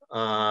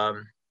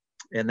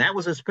 and that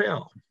was his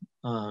pal.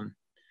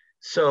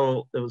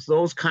 So it was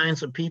those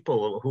kinds of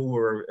people who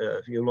were,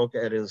 if you look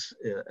at his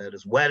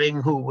wedding,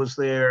 who was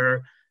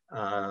there.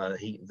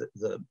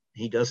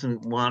 He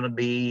doesn't want to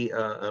be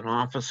an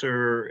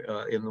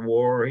officer in the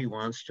war. He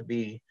wants to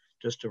be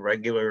just a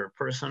regular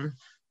person.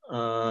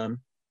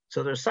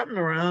 So there's something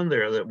around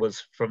there that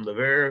was from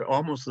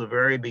almost the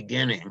very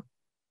beginning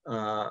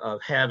of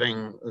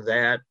having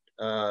that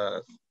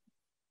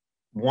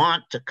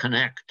want to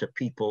connect to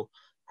people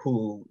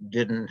who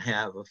didn't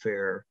have a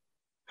fair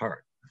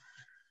heart.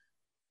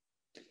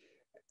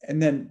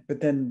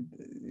 But then,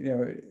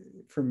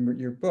 from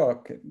your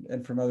book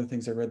and from other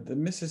things I read, the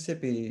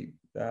Mississippi,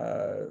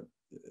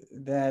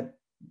 that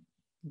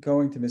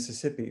going to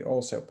Mississippi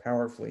also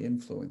powerfully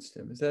influenced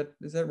him. Is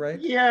that right?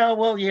 Yeah,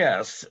 well,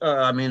 yes.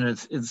 I mean,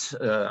 it's.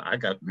 I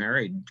got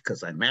married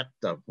because I met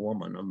the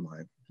woman of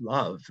my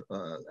love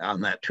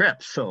on that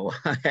trip. So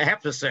I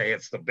have to say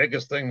it's the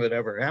biggest thing that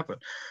ever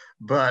happened.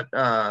 But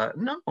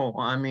no,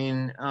 I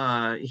mean,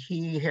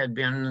 he had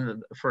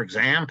been, for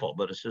example,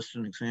 but it's just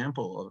an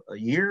example, a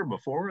year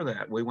before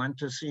that, we went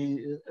to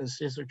see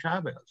Cesar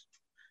Chavez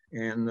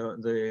and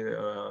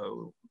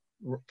the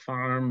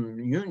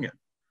farm union.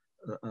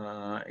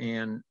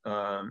 And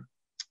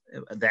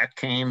that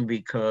came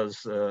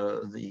because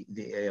the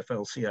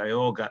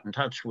AFL-CIO got in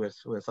touch with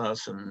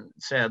us and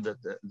said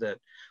that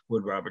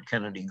would Robert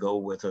Kennedy go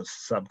with a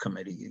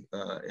subcommittee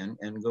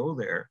and go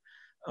there.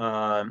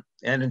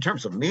 And in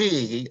terms of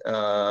me,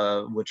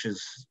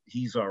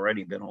 he's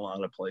already been a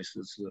lot of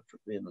places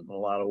in a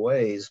lot of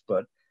ways,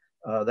 but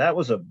that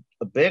was a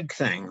big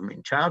thing. I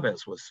mean,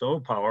 Chavez was so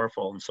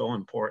powerful and so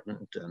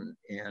important,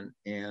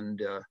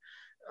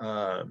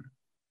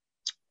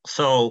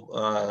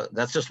 so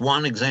that's just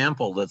one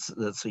example.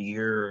 That's a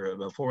year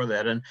before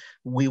that, and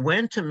we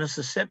went to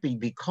Mississippi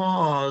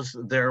because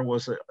there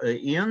was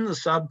in the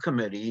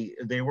subcommittee.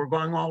 They were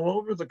going all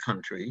over the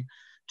country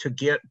to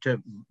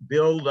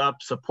build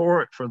up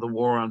support for the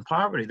war on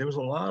poverty. There was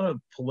a lot of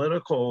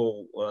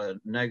political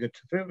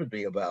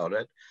negativity about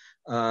it,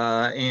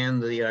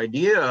 and the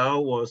idea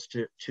was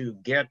to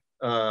get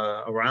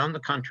around the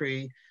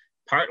country,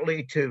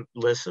 partly to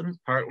listen,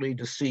 partly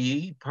to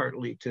see,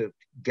 partly to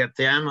get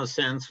them a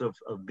sense of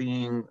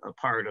being a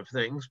part of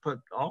things, but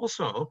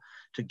also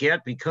to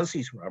get, because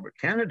he's Robert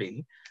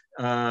Kennedy,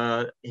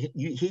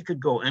 he could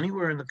go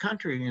anywhere in the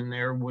country and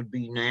there would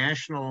be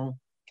national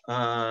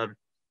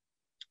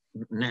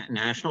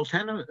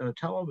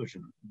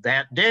television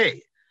that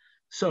day.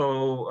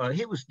 So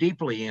he was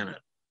deeply in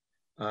it.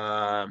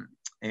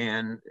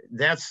 And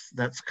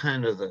that's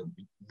kind of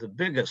the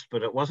biggest,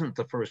 but it wasn't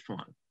the first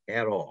one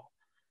at all.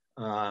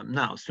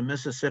 Now, to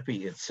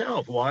Mississippi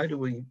itself, why do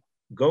we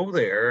go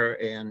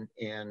there and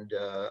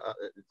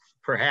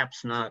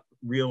perhaps not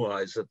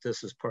realize that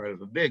this is part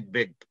of a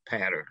big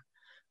pattern?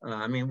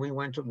 I mean, we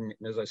went to,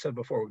 as I said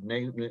before,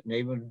 Native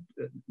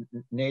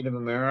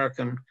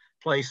American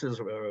places,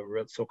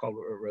 so-called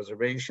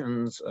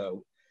reservations.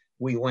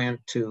 We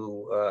went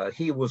to,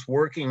 he was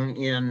working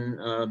in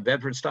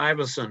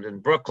Bedford-Stuyvesant in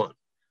Brooklyn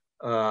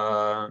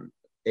a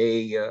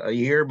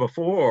year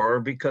before,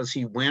 because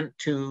he went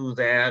to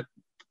that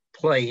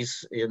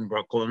place in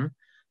Brooklyn,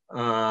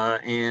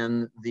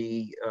 and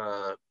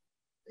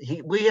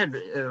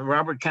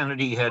Robert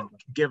Kennedy had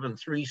given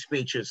 3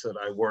 speeches that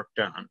I worked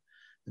on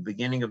the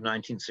beginning of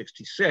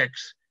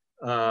 1966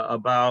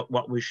 about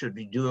what we should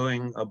be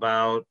doing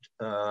about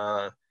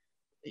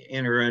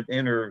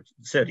inner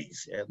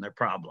cities and their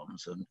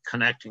problems, and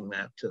connecting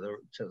that to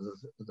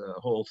the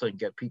whole thing,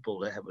 get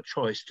people to have a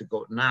choice to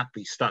go, not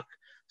be stuck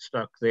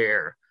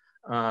there.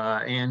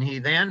 And he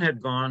then had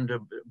gone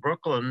to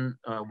Brooklyn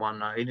one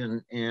night,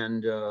 and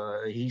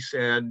he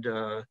said,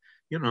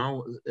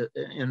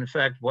 in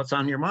fact, what's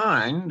on your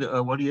mind?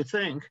 What do you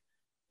think?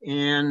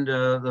 And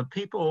the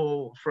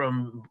people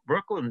from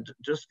Brooklyn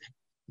just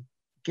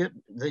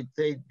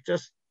they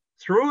just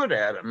threw it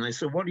at him. They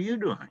said, "What are you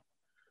doing?"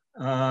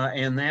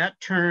 And that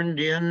turned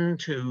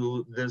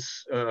into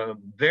this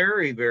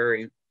very,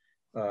 very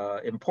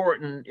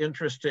important,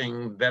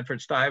 interesting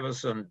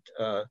Bedford-Stuyvesant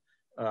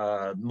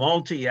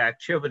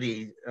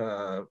multi-activity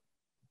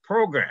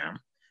program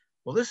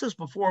Well, this is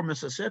before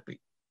Mississippi.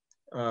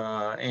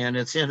 And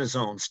it's in his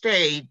own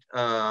state,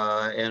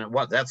 and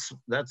what that's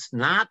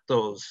not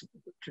those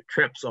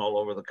trips all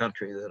over the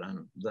country that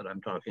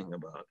I'm talking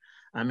about.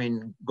 I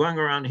mean, going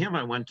around him,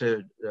 I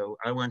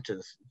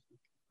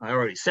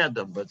already said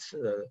them, but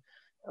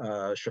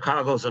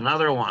Chicago's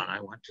another one. I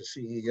went to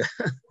see.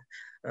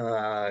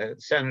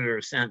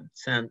 Senator sent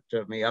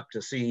me up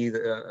to see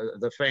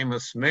the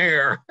famous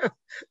mayor,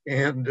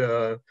 and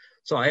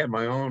so I had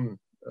my own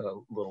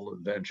little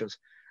adventures.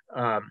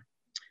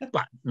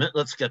 But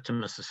let's get to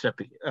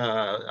Mississippi.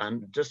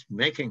 I'm just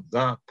making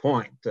the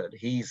point that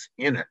he's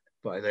in it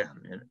by then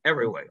in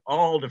every way,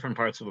 all different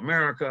parts of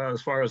America,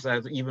 as far as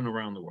that, even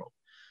around the world.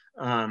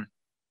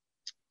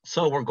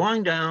 So we're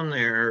going down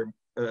there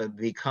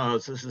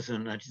because this is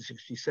in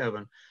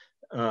 1967.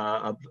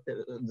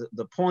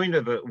 The point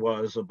of it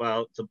was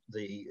about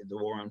the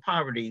war on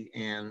poverty,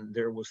 and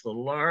there was the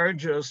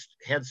largest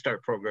Head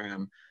Start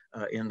program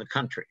in the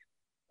country.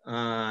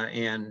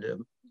 And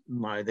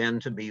my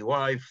then-to-be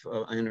wife,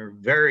 in her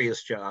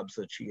various jobs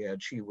that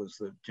she was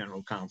the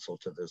general counsel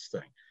to this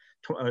thing.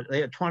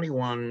 They had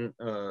 21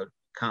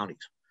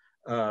 counties,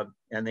 and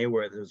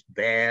there's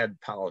bad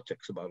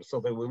politics about it. So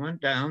we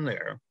went down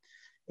there,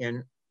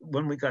 and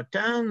when we got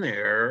down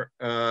there,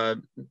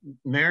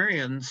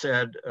 Marion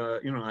said,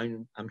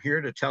 I'm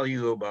here to tell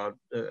you about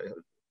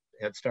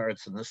Head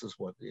Starts, and this is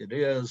what it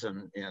is,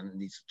 and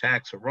these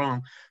attacks are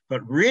wrong.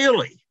 But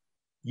really,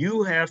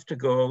 you have to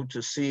go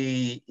to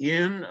see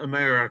in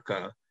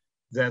America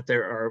that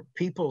there are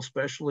people,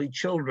 especially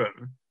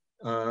children,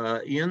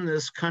 in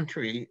this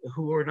country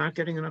who are not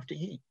getting enough to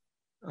eat,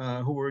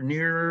 who are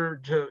near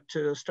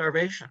to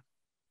starvation.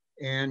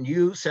 And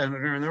you,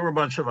 Senator, and there were a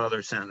bunch of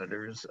other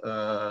senators,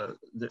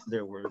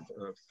 there were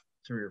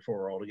 3 or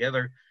 4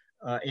 altogether,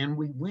 and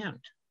we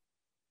went.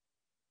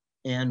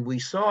 And we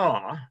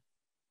saw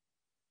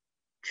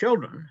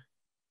children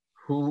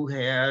who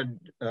had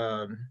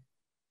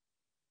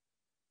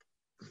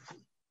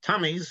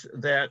tummies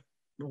that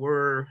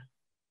were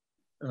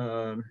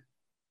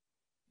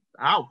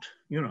out,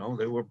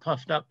 they were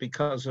puffed up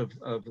because of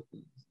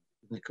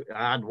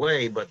odd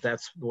way, but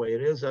that's the way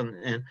it is,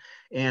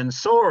 and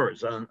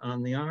sores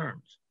on the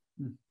arms.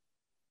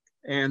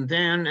 And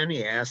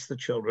he asked the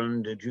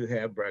children, did you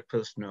have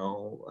breakfast?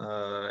 No.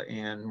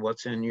 And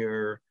what's in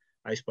your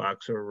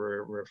icebox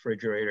or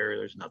refrigerator?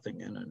 There's nothing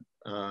in it.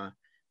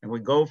 And we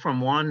go from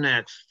one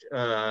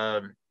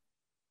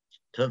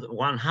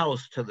one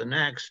house to the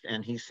next,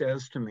 and he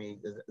says to me,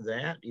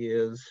 that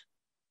is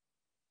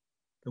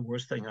the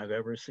worst thing I've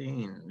ever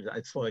seen.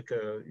 It's like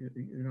a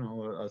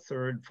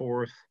third,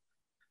 fourth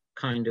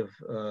kind of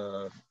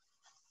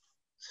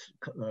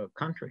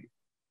country.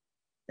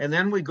 And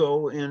then we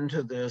go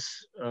into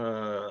this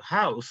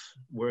house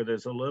where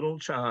there's a little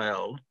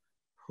child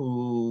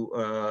who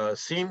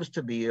seems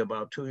to be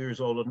about 2 years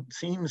old and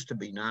seems to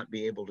be not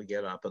be able to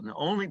get up. And the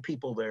only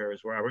people there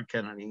is Robert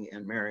Kennedy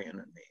and Marion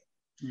and me.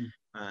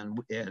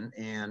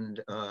 And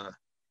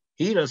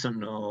he doesn't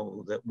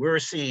know that we're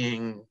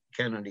seeing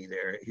Kennedy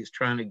there. He's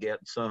trying to get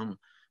some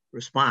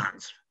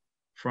response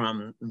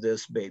from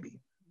this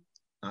baby.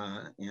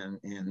 And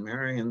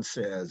Marion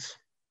says,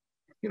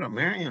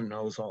 Marion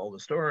knows all the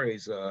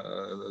stories,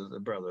 the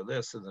brother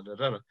this and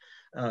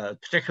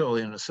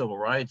particularly in the civil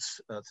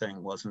rights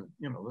thing wasn't,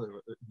 there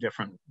were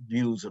different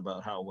views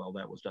about how well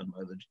that was done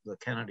by the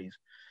Kennedys.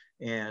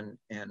 And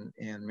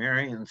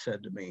Marion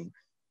said to me,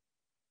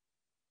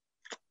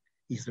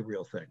 he's the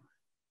real thing.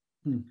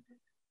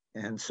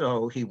 And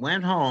so he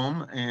went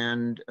home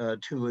and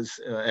to his,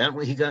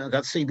 and he got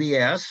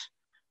CBS.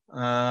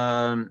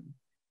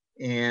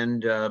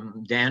 And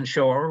Dan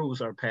Shore, who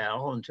was our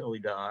pal until he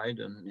died,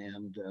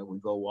 and we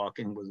go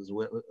walking with his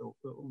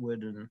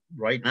and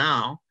right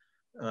now,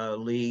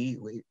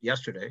 Lee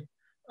yesterday.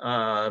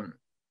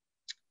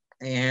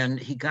 And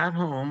he got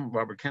home,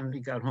 Robert Kennedy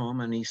got home,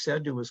 and he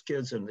said to his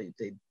kids, and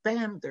they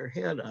banged their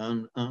head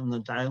on the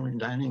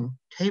dining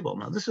table.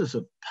 Now this is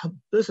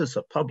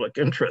a public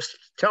interest,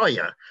 tell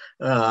you.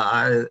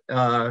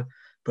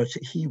 But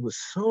he was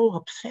so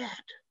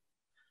upset.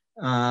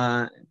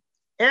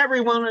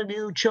 Every one of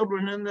you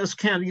children in this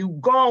county, you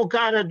all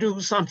got to do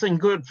something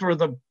good for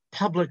the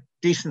public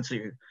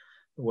decency,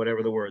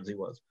 whatever the words he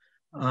was.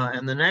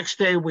 And the next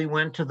day we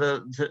went to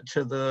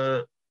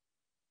the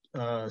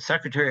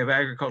Secretary of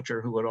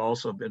Agriculture, who had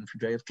also been for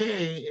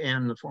JFK,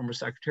 and the former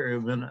Secretary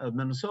of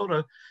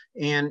Minnesota.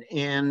 And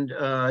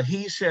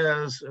he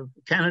says,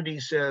 Kennedy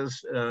says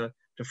to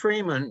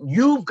Freeman,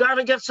 you've got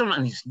to get some,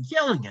 and he's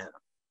yelling at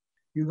him,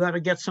 you got to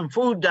get some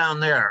food down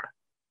there.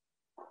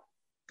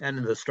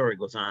 And the story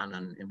goes on,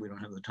 and we don't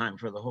have the time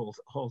for the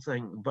whole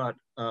thing. But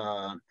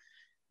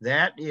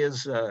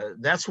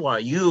that's why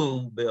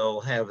you, Bill,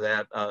 have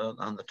that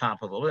on the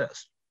top of the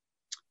list.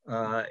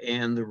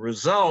 And the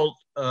result,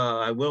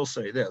 I will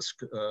say this,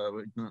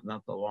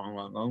 not the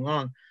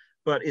long,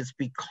 but it's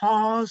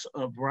because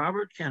of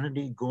Robert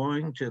Kennedy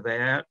going to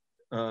that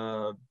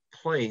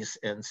place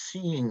and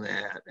seeing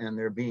that, and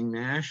there being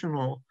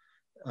national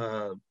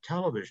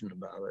television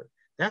about it.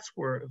 That's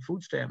where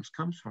food stamps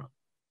comes from.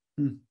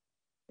 Hmm.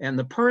 And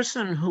the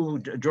person who,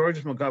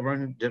 George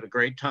McGovern did a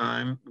great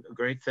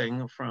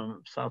thing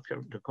from South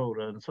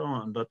Dakota and so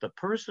on, but the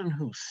person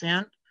who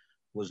sent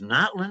was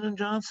not Lyndon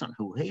Johnson,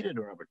 who hated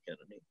Robert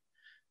Kennedy.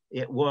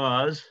 It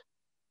was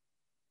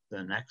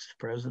the next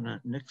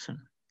president,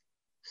 Nixon,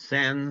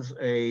 sends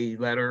a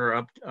letter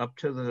up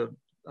to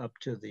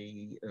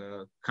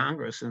the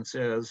Congress and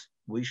says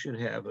we should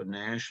have a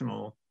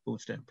national food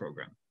stamp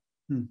program.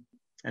 Hmm.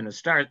 And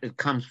it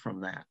comes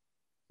from that.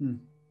 Hmm.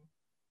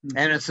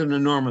 And it's an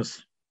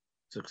enormous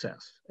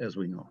success, as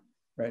we know.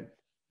 Right.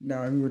 No,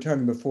 I mean, we were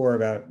talking before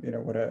about,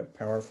 what a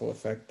powerful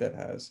effect that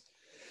has.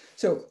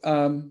 So,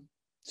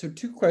 so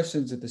two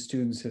questions that the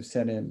students have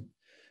sent in.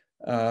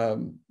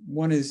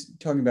 One is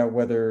talking about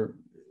whether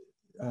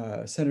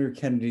Senator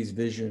Kennedy's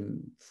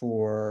vision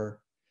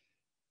for,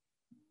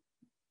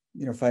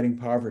 fighting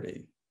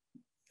poverty,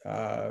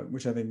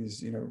 which I think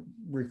is,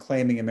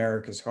 reclaiming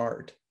America's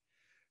heart.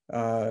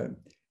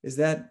 Is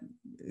that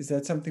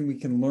something we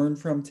can learn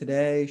from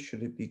today?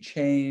 Should it be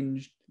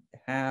changed?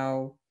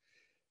 How?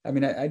 I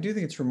mean, I do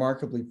think it's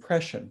remarkably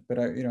prescient, but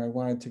I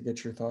wanted to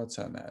get your thoughts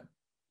on that.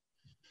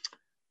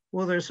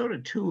 Well, there's sort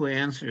of two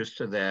answers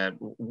to that.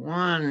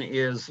 One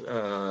is,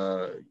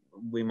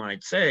 we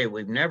might say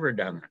we've never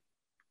done it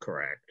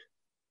correct.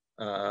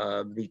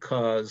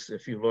 Because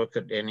if you look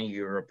at any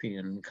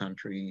European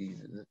country,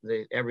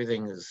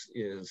 everything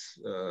is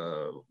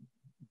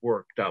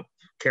worked up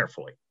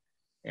carefully.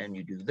 And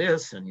you do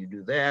this and you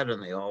do that,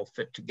 and they all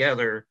fit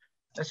together.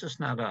 That's just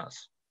not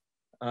us.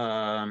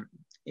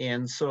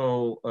 And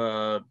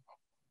so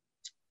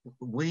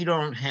we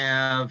don't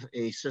have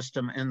a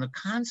system, and the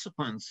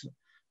consequence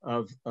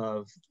of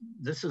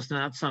this is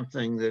not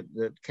something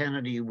that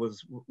Kennedy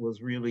was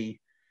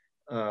really,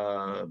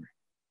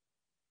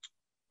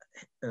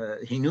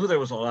 he knew there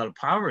was a lot of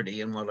poverty,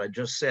 and what I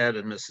just said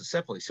in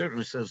Mississippi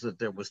certainly says that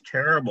there was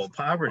terrible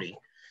poverty,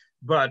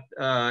 but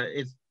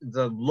it's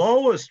the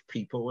lowest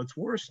people, it's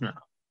worse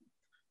now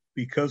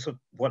because of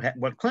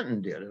what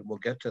Clinton did, and we'll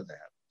get to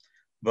that.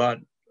 But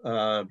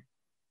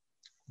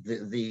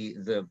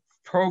the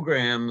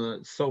program, the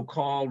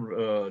so-called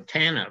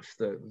TANF,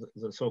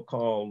 the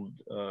so-called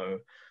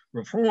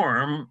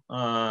reform,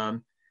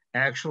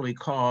 actually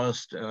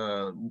caused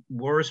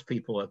worse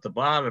people at the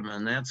bottom,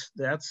 and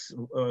that's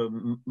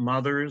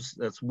mothers,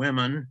 that's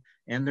women,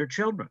 and their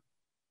children.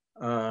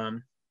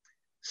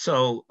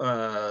 So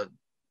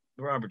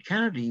Robert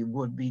Kennedy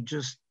would be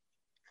just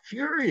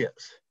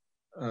furious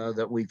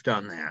that we've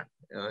done that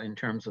in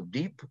terms of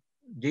deep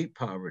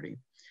poverty.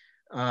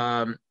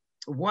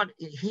 What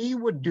he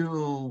would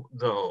do,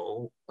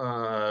 though,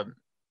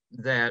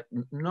 that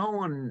no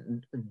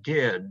one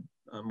did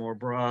more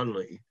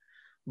broadly,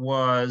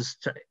 was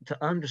to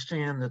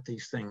understand that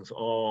these things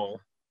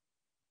all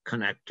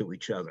connect to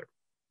each other.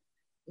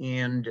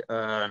 And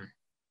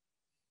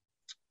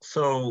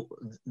so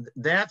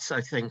that's, I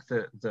think,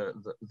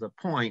 the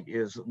point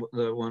is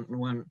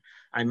when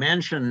I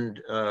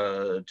mentioned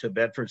to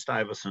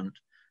Bedford-Stuyvesant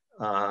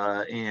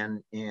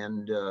and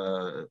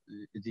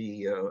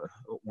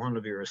one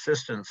of your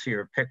assistants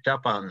here picked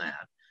up on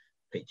that,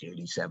 page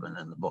 87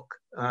 in the book.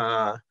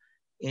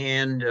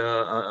 And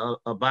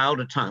about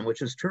a time,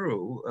 which is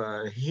true,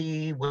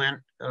 he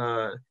went.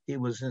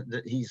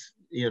 He's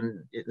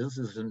in. This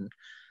is in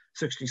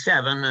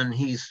 '67, and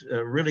he's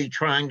really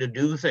trying to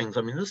do things.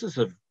 I mean, this is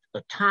a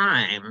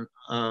time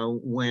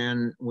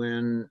when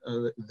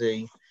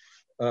the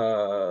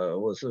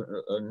was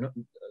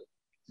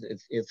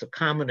it's a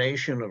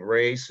combination of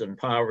race and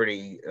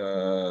poverty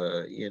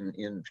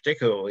in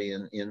particularly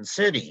in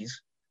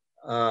cities,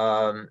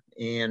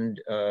 and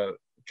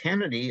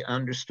Kennedy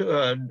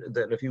understood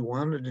that if you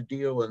wanted to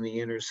deal in the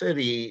inner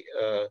city,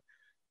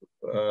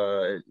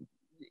 to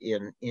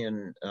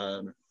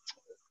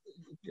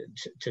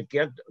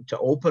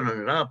open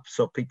it up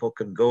so people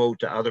can go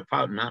to other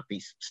parts, not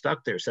be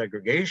stuck there,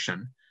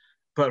 segregation,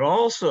 but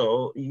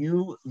also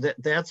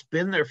that's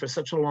been there for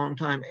such a long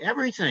time.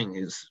 Everything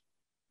is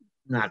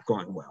not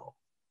going well.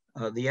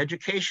 The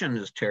education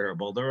is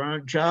terrible. There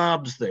aren't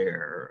jobs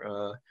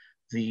there.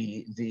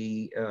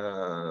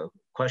 The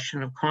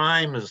question of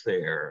crime is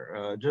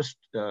there, just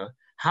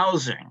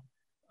housing.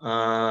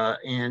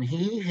 And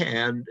he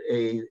had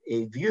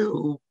a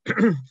view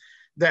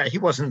that he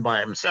wasn't by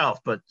himself,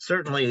 but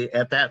certainly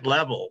at that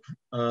level,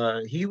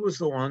 he was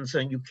the one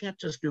saying, you can't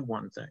just do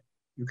one thing.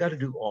 You've got to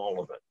do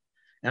all of it.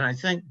 And I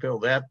think, Bill,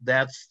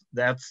 that's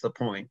the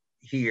point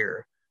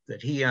here,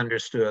 that he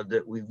understood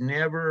that we've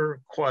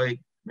never quite,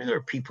 I mean, there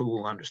are people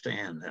who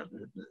understand that.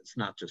 It's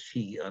not just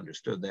he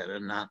understood that,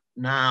 and not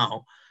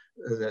now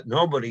that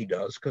nobody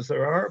does, because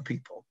there are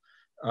people.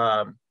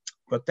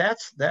 But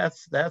that's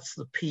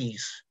the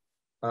piece.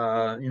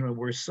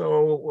 We're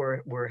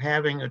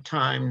having a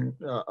time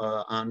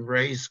on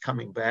race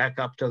coming back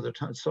up to the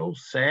time. So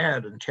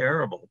sad and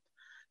terrible.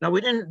 Now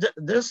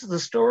the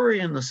story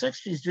in the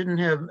 60s didn't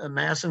have a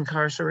mass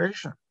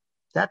incarceration.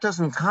 That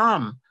doesn't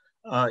come.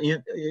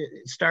 It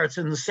starts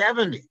in the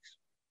 70s.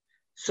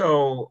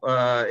 So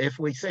if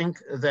we think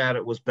that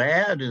it was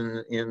bad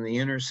in the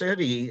inner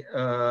city,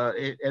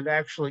 it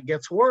actually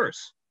gets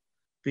worse,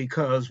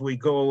 because we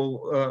go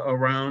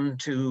around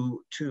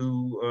to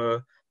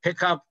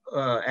pick up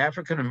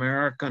African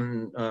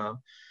American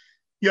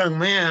young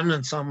men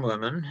and some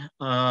women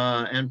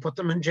and put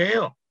them in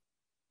jail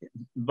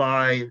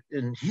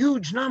in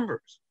huge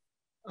numbers.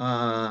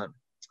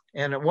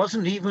 And it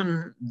wasn't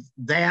even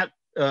that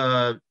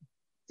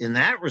in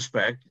that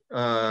respect.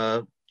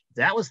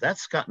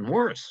 That's gotten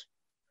worse.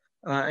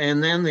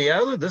 And then the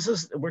other,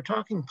 we're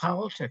talking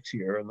politics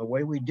here, and the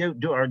way we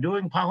are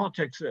doing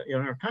politics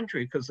in our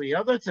country. Because the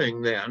other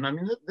thing, then, I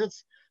mean,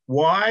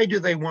 why do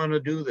they want to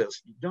do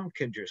this? Don't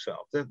kid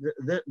yourself.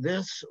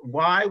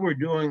 Why we're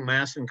doing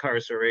mass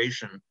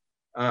incarceration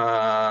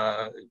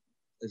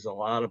is a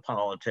lot of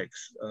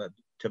politics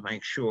to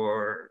make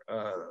sure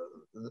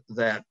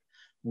that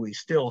we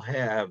still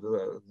have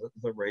the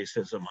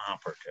racism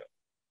operative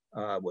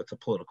with the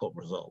political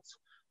results.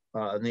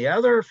 And the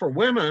other for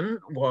women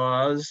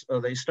was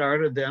they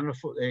started then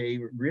a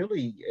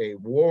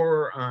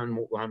war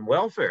on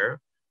welfare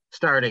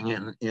starting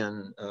in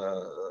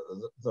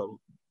the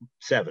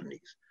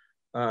 70s.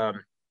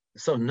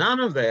 So none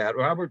of that.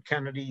 Robert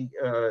Kennedy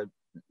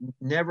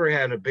never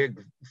had a big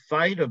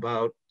fight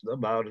about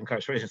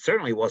incarceration. It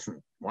certainly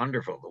wasn't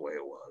wonderful the way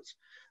it was,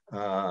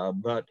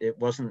 but it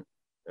wasn't.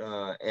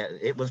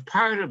 It was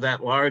part of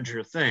that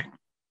larger thing,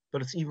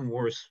 but it's even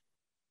worse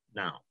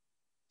now.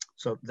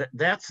 So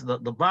that's the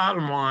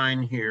bottom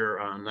line here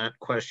on that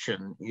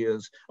question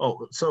is, what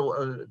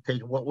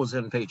was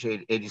in page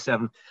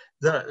 87?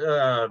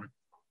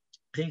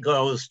 He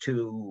goes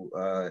to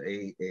I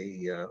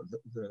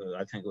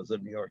think it was the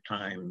New York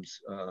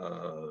Times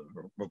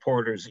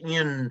reporters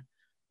in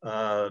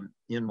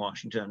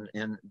Washington,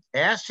 and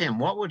asked him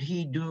what would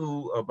he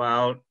do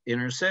about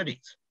inner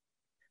cities.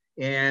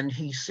 And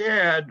he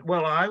said,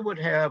 well, I would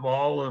have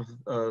all of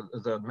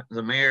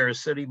the mayors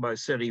city by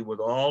city with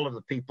all of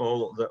the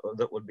people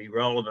that would be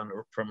relevant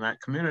from that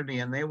community,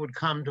 and they would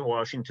come to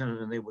Washington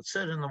and they would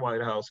sit in the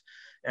White House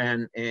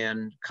and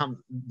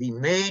be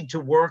made to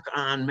work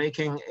on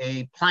making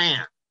a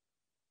plan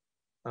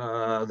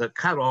that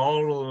cut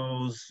all of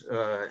those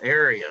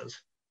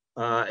areas.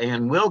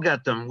 And we'll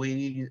get them.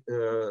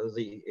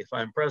 If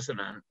I'm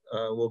president,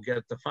 we'll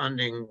get the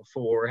funding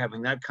for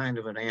having that kind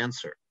of an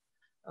answer.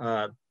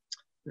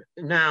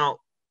 Now,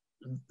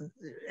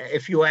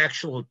 if you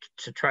actually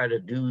to try to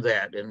do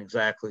that in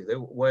exactly the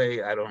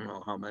way, I don't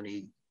know how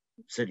many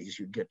cities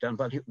you'd get done,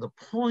 but the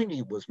point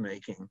he was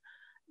making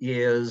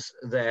is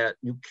that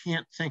you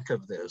can't think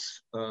of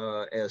this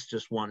as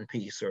just one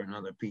piece or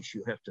another piece.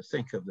 You have to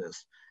think of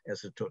this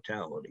as a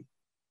totality.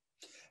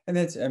 And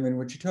that's, I mean,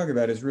 what you talk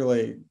about is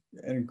really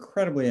an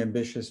incredibly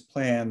ambitious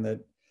plan that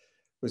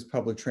was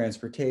public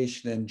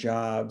transportation and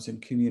jobs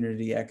and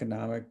community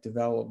economic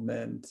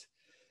development,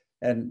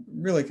 and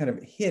really kind of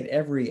hit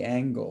every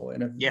angle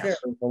in a very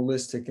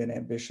holistic and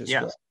ambitious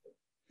way.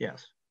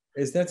 Yes.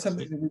 Is that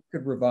something that we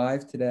could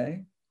revive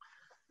today?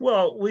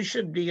 Well, we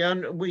should be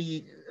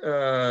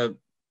there's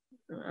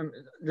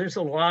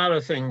a lot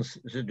of things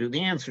to do. The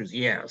answer is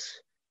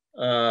yes.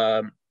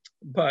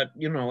 But,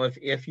 you know,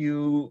 if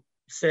you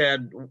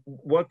said,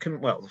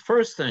 the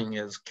first thing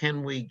is,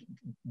 can we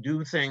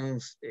do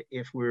things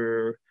if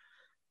we're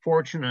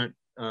fortunate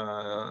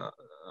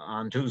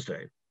on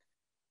Tuesday?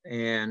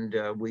 And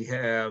we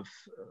have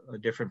a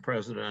different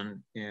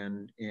president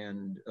and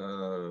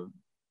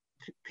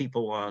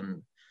people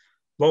on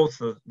both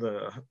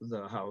the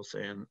House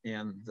and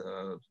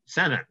the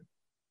Senate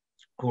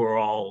who are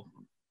all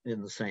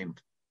in the same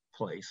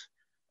place.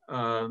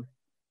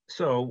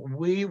 So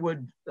we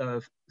would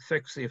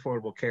fix the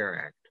Affordable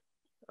Care Act.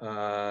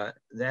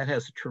 That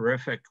has a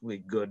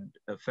terrifically good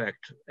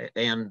effect,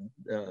 and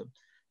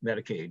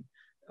Medicaid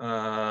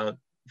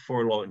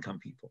for low-income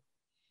people.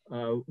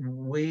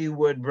 We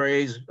would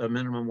raise a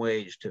minimum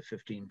wage to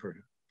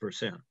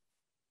 15%,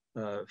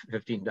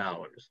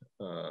 $15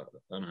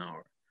 an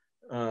hour.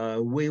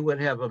 We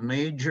would have a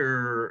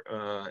major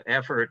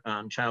effort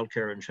on child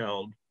care and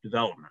child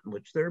development,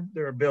 which there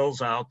are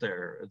bills out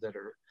there that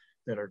are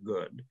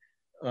good.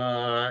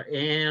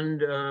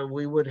 And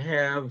we would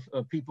have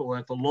people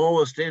at the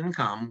lowest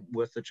income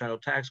with the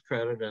child tax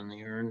credit and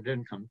the earned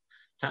income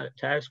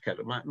tax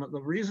credit.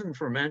 The reason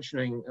for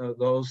mentioning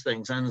those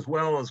things, and as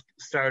well as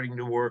starting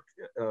to work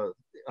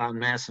on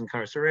mass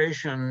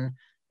incarceration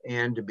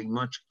and to be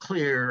much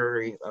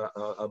clearer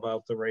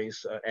about the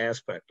race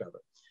aspect of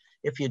it.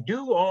 If you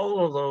do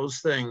all of those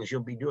things,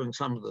 you'll be doing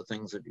some of the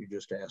things that you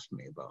just asked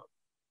me about.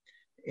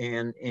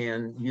 And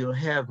you'll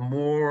have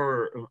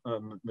more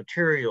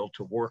material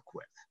to work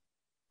with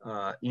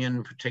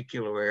in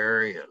particular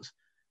areas.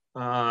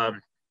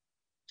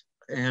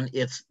 And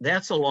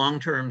that's a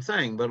long-term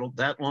thing, but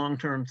that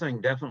long-term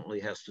thing definitely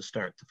has to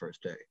start the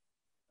first day.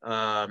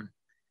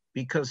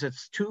 Because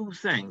it's two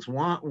things.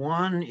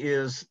 One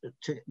is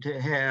to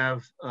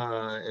have,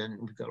 and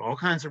we've got all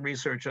kinds of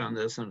research on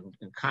this and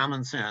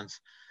common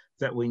sense,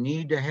 that we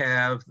need to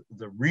have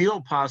the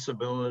real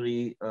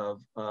possibility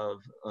of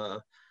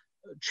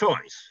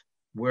choice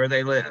where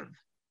they live.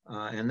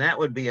 And that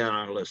would be on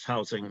our list,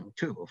 housing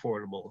too,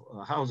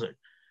 affordable housing.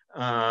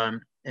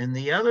 And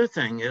the other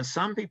thing is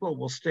some people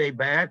will stay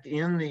back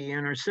in the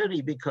inner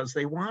city because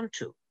they want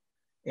to.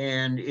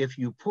 And if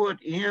you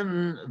put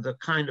in the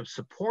kind of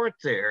support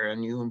there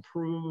and you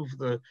improve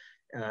the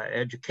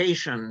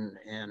education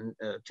and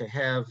to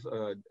have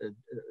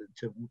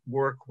to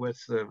work with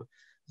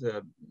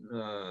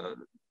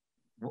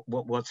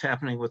what's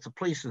happening with the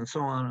police and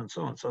so on and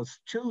so on. So it's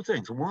two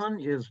things. One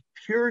is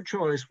pure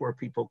choice where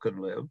people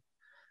can live.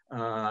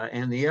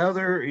 And the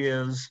other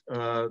is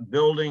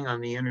building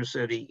on the inner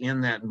city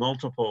in that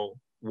multiple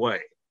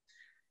way.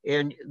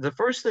 And the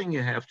first thing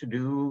you have to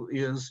do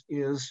is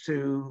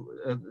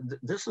to,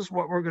 this is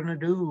what we're going to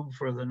do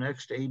for the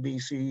next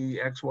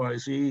ABC,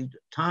 XYZ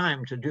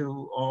time to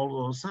do all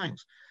those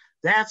things.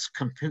 That's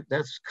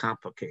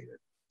complicated.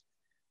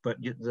 But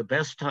the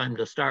best time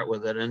to start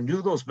with it and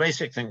do those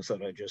basic things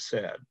that I just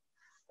said.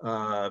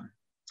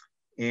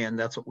 And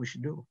that's what we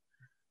should do.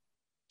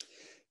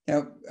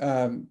 Now,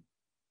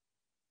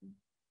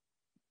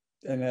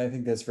 and I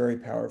think that's very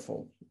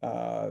powerful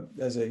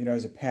as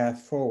a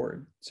path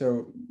forward.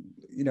 So,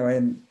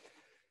 and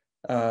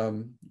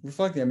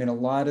reflecting, I mean, a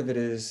lot of it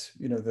is,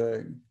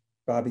 the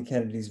Bobby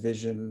Kennedy's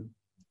vision,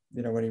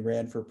 when he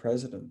ran for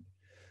president.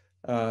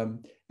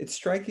 It's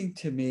striking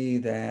to me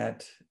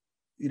that,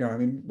 I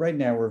mean, right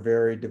now we're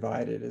very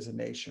divided as a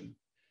nation.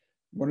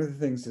 One of the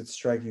things that's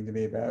striking to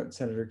me about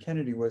Senator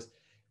Kennedy was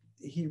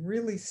he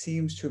really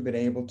seems to have been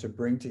able to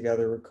bring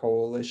together a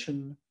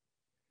coalition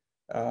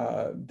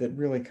that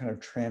really kind of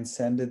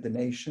transcended the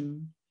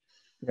nation,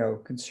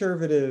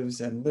 conservatives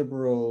and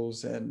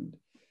liberals. And,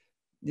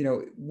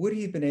 would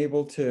he have been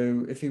able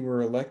to, if he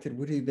were elected,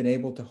 would he have been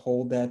able to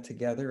hold that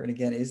together? And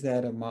again, is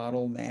that a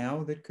model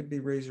now that could be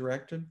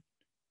resurrected?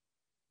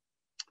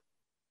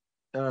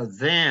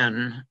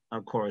 Then,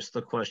 of course,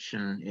 the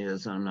question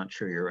is, I'm not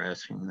sure you're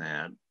asking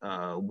that,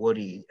 would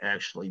he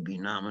actually be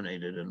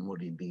nominated and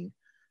would he be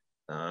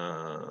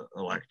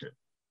elected?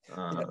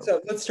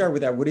 So let's start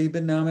with that. Would he have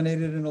been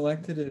nominated and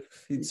elected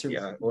if he'd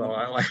survived? Yeah, well,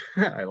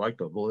 I like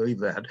to believe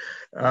that.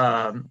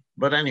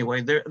 But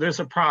anyway, there's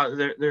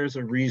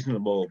a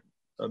reasonable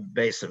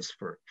basis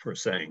for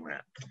saying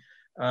that.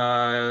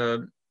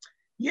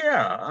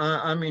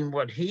 I mean,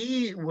 what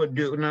he would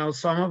do now,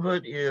 some of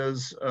it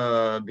is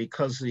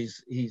because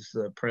he's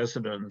the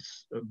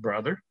president's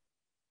brother.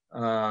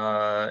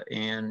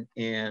 And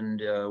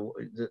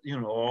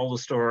all the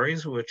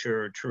stories which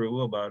are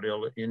true about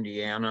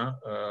Indiana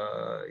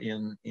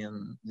in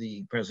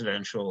the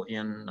presidential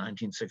in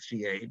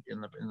 1968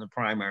 in the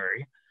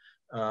primary,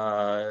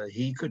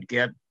 he could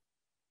get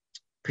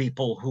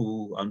people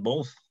who on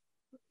both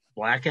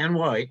black and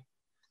white,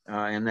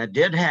 and that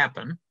did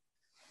happen.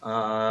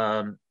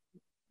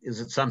 Is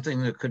it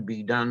something that could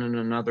be done in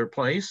another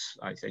place?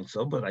 I think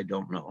so, but I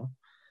don't know.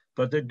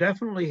 But it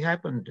definitely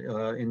happened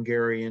in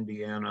Gary,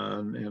 Indiana,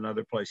 and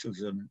other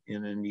places in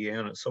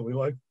Indiana. So we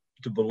like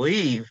to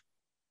believe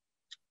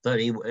that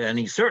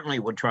he certainly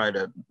would try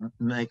to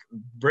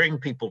bring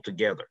people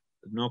together.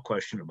 No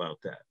question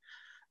about that.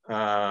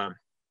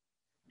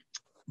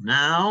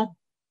 Now,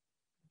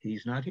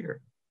 he's not here.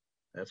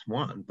 That's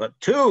one. But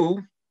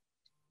two,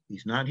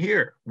 he's not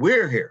here.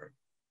 We're here.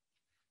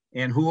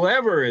 And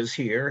whoever is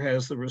here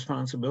has the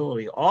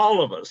responsibility,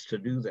 all of us, to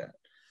do that.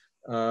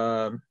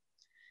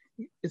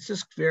 It's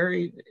just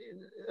very,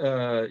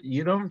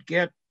 you don't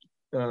get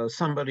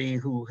somebody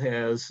who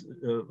has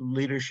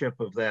leadership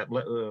of that.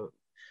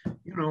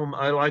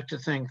 I like to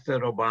think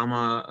that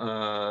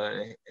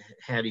Obama,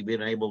 had he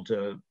been able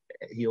to,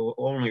 he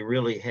only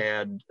really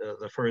had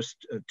the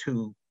first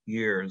 2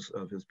 years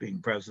of his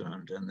being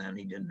president, and then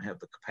he didn't have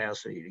the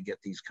capacity to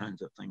get these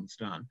kinds of things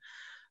done.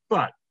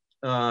 But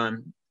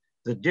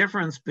the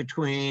difference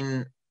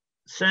between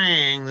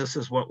saying this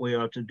is what we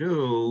ought to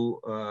do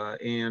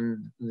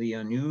and the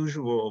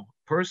unusual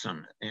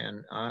person,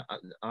 and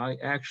I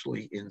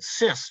actually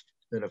insist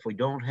that if we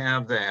don't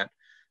have that,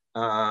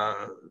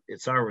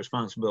 it's our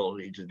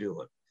responsibility to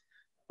do it.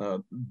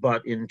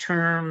 But in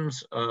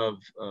terms of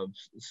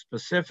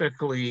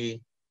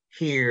specifically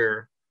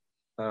here,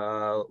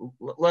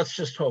 let's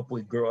just hope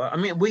we grow up. I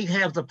mean, we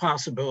have the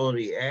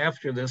possibility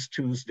after this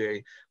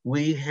Tuesday,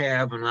 we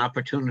have an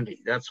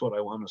opportunity. That's what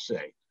I want to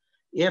say.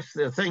 If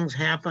the things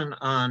happen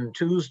on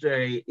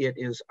Tuesday, it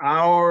is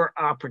our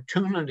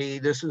opportunity.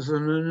 This is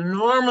an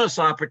enormous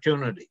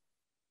opportunity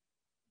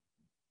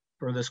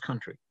for this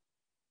country,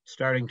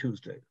 starting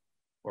Tuesday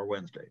or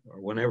Wednesday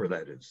or whenever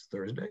that is,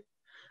 Thursday,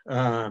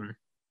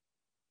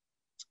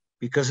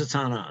 because it's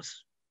on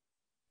us.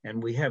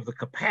 And we have the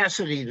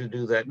capacity to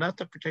do that. Not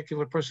the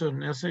particular person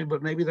necessarily,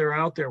 but maybe they're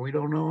out there. We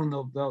don't know,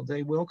 and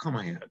they will come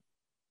ahead.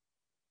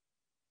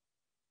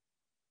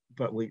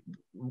 But we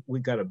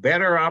got a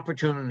better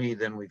opportunity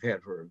than we've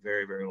had for a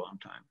very, very long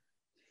time.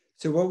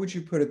 So what would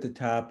you put at the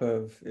top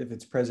of, if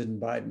it's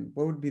President Biden,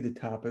 what would be the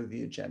top of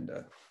the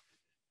agenda?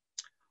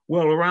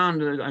 Well,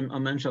 around, I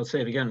mentioned, I'll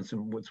say it again,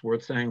 it's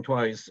worth saying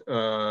twice.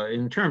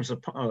 In terms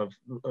of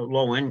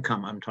low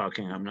income, I'm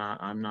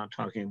not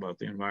talking about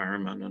the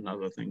environment and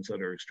other things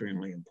that are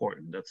extremely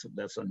important.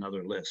 That's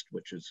another list,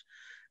 which is,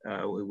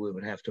 we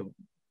would have to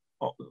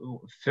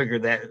figure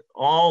that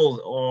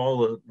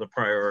all of the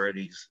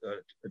priorities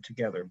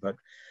together.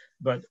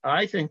 But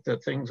I think the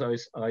things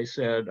I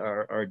said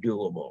are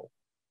doable,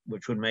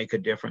 which would make a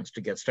difference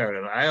to get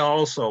started. I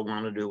also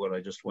want to do what I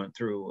just went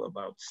through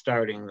about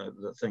starting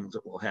the things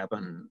that will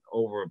happen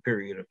over a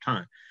period of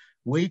time.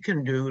 We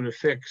can do to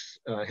fix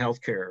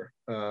healthcare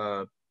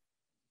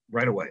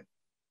right away.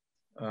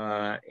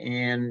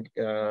 And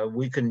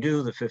we can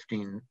do the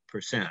 15%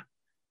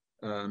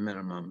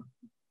 minimum,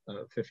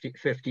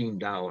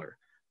 $15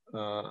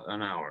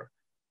 an hour.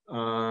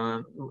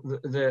 The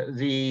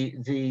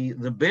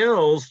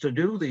bills to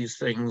do these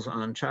things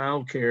on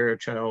child care,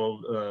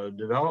 child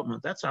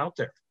development, that's out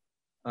there.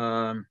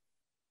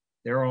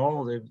 They've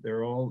all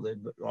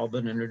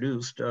been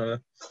introduced. And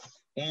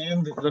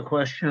the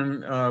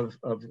question of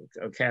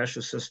cash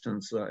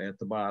assistance at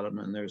the bottom,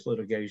 and there's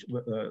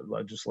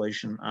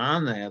legislation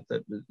on that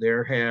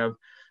there have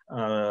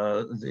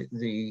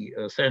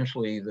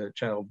essentially the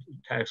child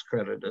tax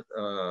credit.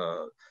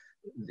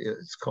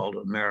 It's called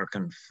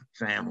American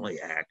Family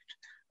Act.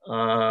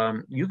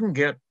 You can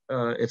get,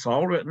 it's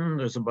all written,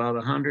 there's about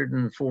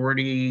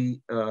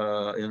 140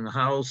 in the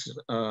House,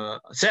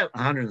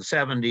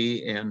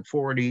 170, and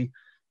 40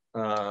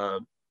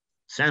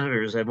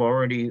 senators have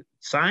already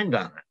signed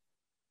on it.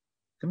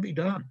 It can be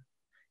done.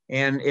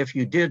 And if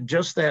you did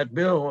just that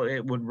bill,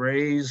 it would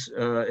raise,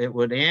 it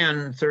would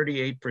end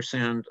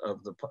 38%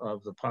 of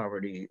the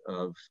poverty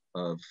of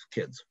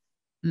kids.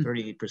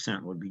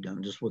 38% would be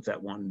done just with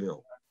that one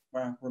bill.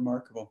 Wow,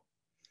 remarkable.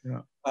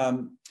 Yeah.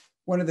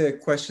 One of the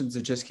questions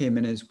that just came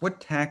in is, what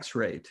tax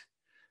rate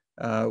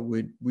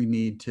would we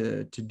need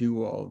to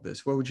do all of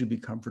this? What would you be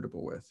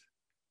comfortable with?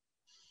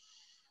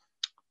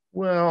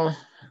 Well,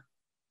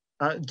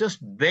 just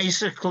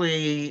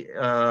basically,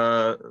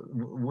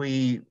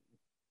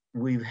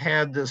 we've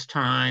had this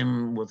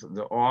time with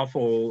the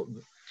awful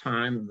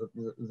time,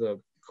 the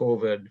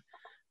COVID,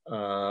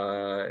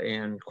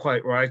 and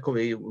quite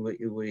rightly,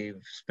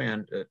 we've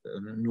spent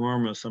an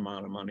enormous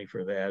amount of money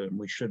for that, and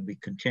we should be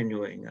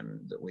continuing,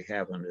 and that we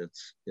haven't.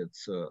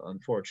 It's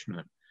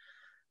unfortunate.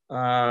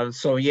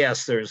 So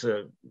yes, there's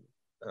you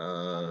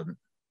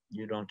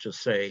don't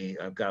just say,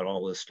 I've got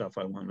all this stuff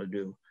I want to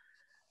do.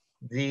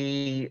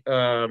 There's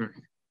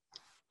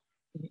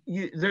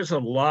a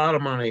lot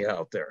of money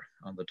out there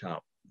on the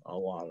top, a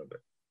lot of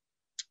it.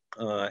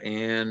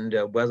 And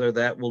whether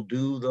that will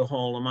do the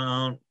whole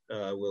amount,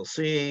 we'll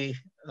see.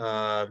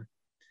 But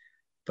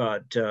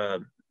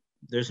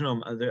there's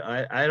no,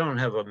 I don't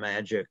have a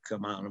magic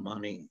amount of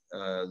money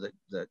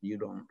that you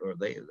don't, or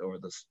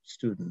the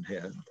student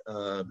had.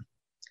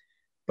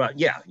 But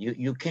yeah,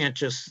 you can't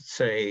just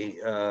say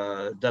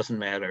doesn't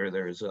matter.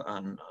 There's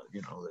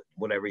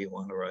whatever you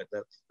want to write.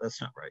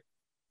 That's not right.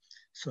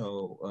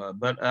 So,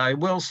 but I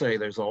will say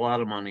there's a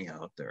lot of money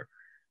out there.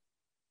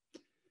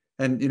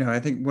 And I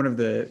think one of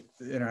the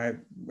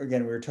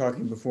again, we were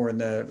talking before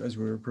as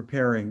we were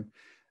preparing,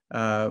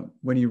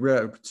 when you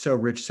wrote "So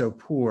Rich, So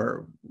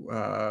Poor,"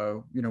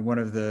 one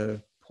of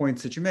the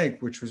points that you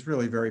make, which was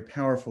really very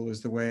powerful,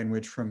 is the way in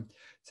which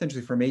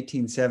essentially from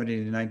 1870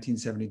 to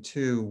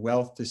 1972,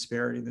 wealth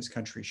disparity in this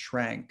country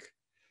shrank.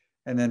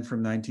 And then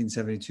from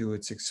 1972,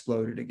 it's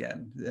exploded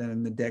again. And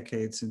in the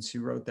decades since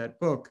you wrote that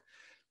book,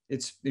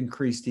 it's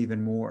increased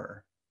even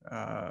more.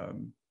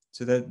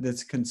 So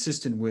that's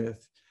consistent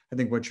with, I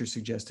think, what you're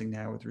suggesting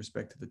now with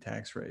respect to the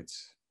tax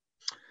rates.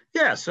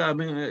 Yes, I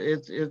mean,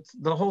 it's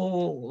the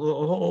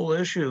whole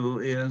issue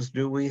is,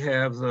 do we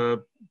have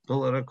the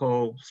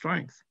political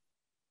strength?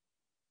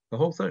 The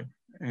whole thing.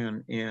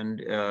 And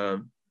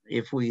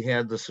if we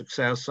had the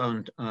success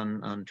on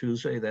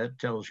Tuesday, that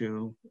tells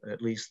you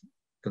at least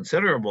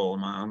considerable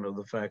amount of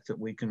the fact that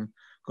we can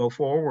go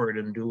forward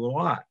and do a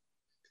lot.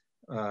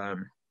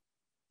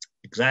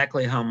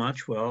 Exactly how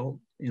much? Well,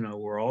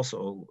 we're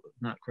also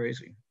not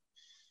crazy,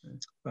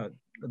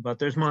 but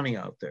there's money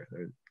out there.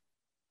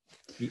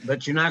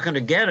 But you're not going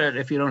to get it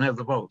if you don't have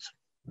the votes.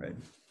 Right.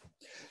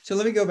 So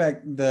let me go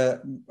back.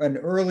 An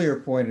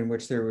earlier point in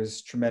which there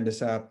was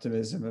tremendous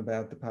optimism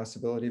about the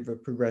possibility of a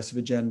progressive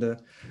agenda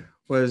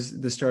was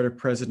the start of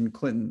President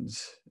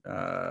Clinton's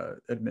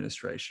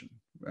administration,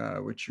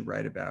 which you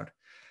write about.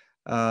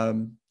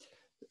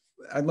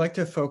 I'd like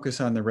to focus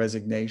on the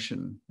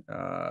resignation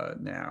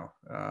now.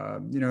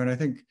 And I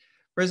think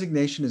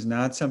resignation is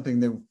not something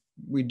that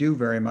we do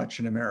very much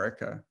in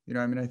America.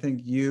 I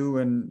think you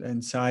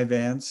and Cy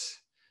Vance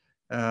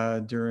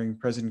during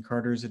President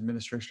Carter's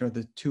administration are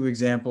the two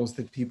examples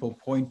that people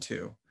point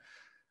to.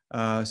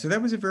 So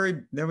that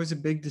was a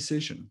big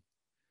decision.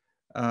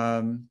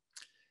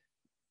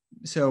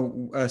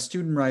 So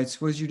student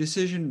writes, was your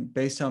decision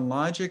based on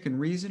logic and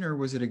reason, or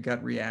was it a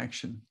gut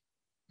reaction?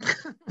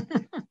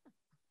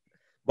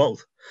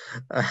 Both.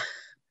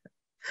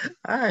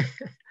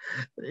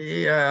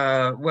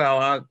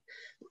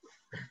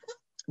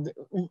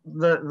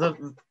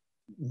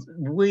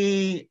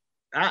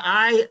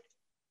 I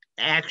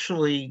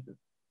actually,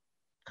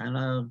 kind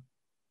of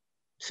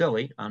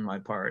silly on my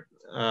part,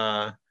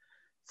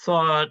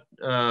 thought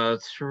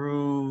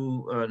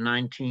through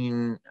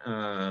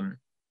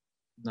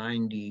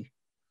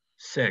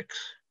 1996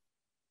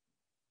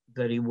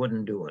 that he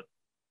wouldn't do it.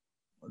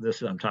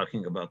 I'm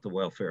talking about the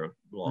welfare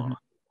law.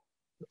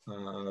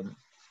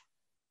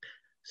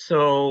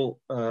 So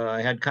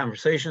I had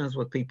conversations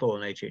with people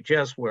in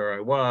HHS where I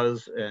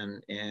was,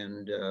 and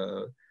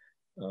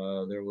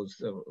there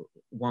was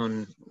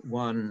one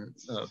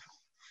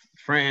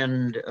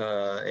friend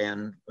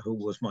and who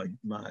was my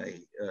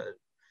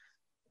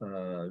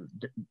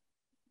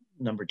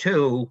number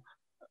two,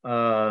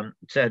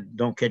 said,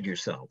 "Don't kid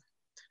yourself."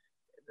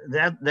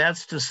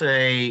 That's to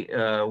say,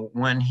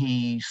 when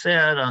he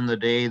said on the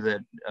day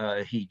that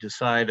he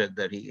decided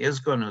that he is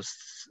going to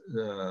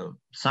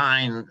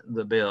sign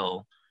the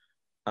bill,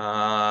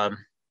 I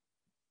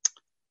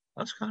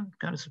was kind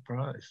of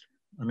surprised.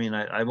 I mean,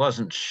 I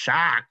wasn't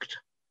shocked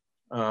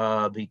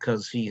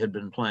because he had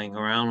been playing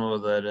around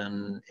with it,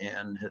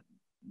 and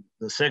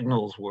the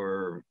signals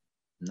were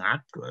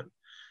not good.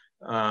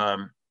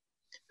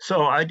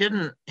 So I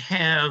didn't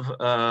have.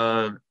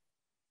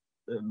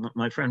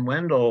 My friend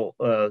Wendell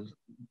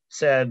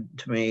said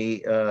to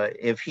me,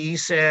 if he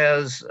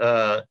says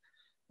that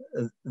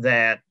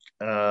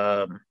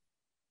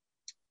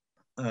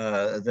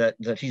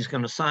that he's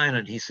going to sign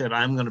it, he said,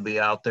 I'm going to be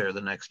out there the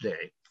next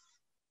day.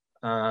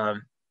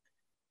 And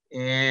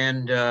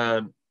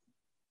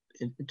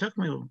it took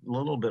me a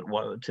little bit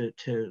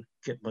to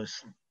get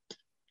myself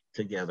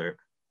together.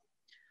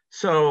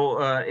 So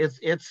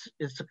it's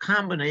a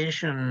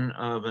combination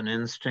of an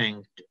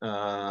instinct,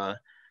 but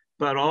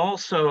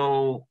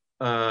also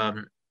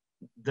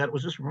that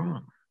was just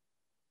wrong.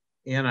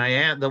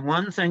 And the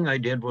one thing I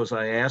did was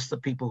I asked the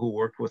people who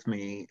worked with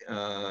me,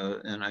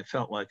 and I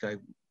felt like I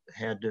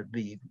had to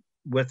be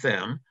with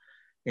them.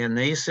 And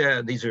they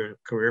said, these are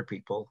career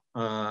people,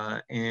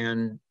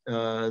 and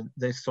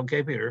they said,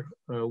 okay, Peter,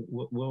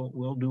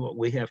 we'll do what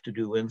we have to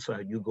do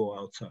inside. You go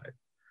outside.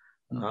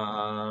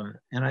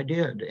 And I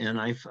did,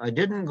 and I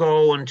didn't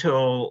go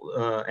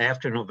until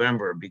after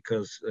November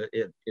because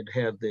it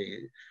had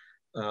the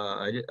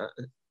I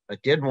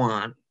did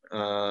want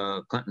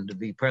Clinton to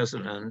be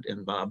president,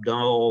 and Bob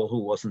Dole,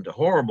 who wasn't a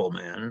horrible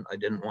man, I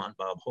didn't want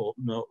Bob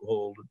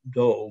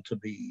Dole to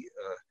be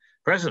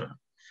president.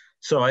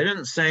 So I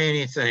didn't say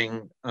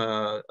anything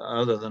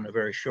other than a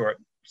very short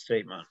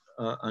statement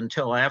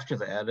until after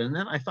that, and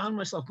then I found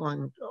myself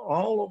going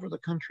all over the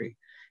country.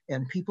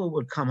 And people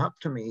would come up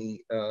to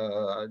me,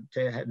 I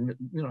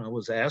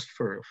was asked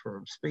for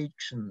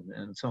speech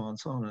and so on and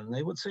so on, and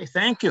they would say,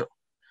 thank you.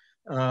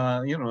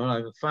 I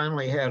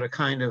finally had a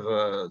kind of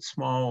a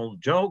small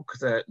joke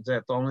that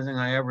the only thing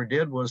I ever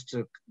did was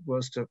to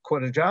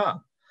quit a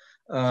job.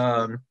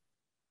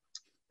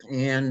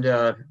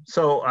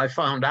 So I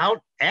found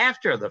out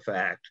after the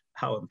fact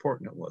how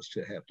important it was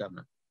to have done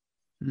it.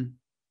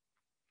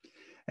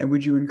 And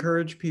would you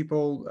encourage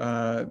people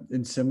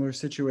in similar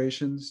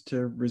situations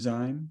to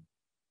resign?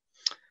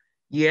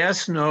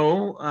 Yes,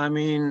 no. I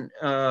mean,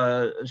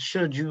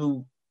 should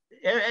you?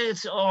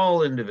 It's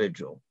all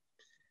individual.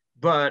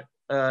 But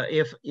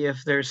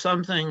if there's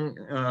something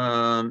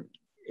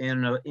in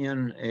an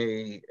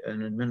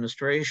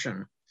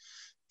administration,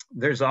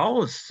 there's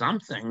always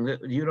something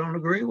that you don't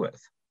agree with.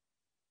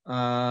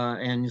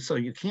 And so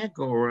you can't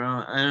go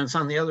around, and it's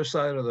on the other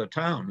side of the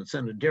town. It's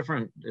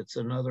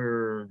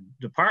another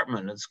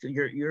department.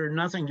 You're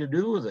nothing to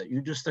do with it.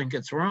 You just think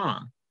it's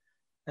wrong.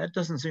 That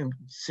doesn't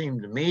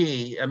seem to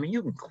me. I mean,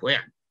 you can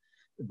quit,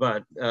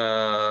 but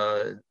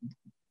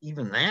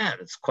even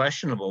that, it's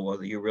questionable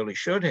whether you really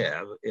should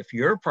have. If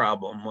your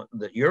problem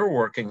that you're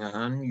working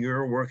on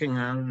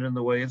it in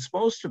the way it's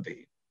supposed to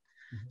be.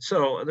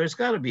 So there's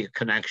got to be a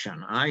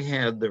connection. I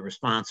had the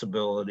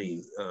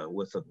responsibility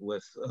with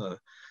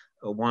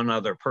one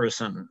other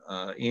person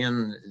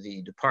in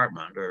the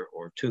department,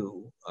 or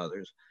two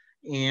others,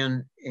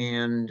 and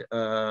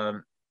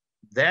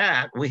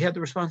that we had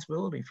the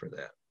responsibility for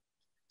that.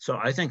 So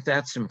I think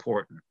that's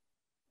important.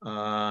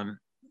 But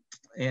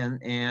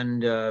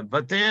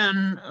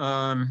then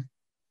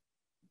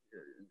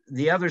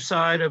the other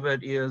side of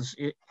it is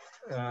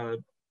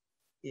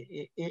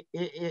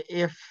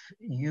if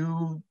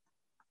you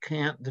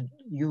can't,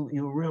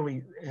 you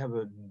really have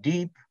a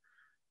deep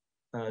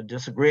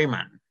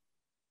disagreement,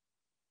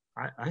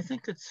 I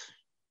think it's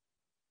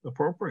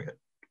appropriate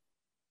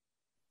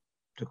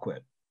to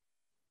quit.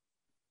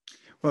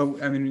 Well,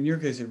 I mean, in your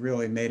case, it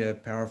really made a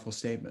powerful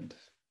statement.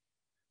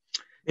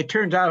 It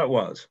turns out it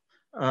was.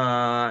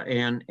 I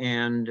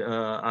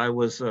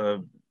was, I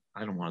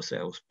don't want to say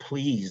I was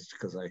pleased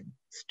because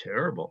it's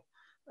terrible.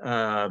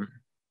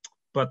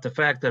 But the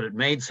fact that it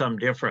made some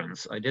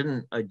difference, I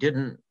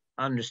didn't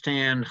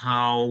understand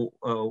how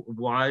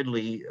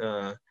widely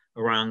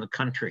around the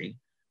country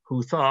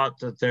who thought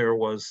that there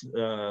was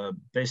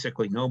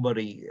basically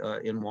nobody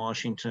in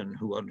Washington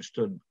who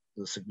understood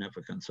the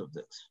significance of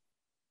this.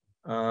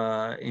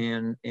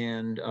 and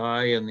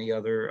I and the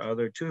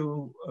other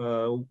two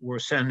were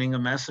sending a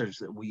message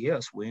that we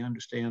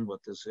understand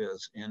what this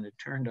is, and it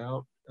turned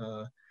out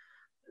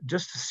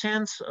just a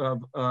sense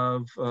of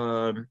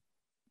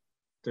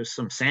there's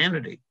some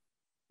sanity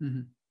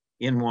Mm-hmm.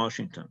 in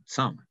Washington,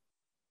 some.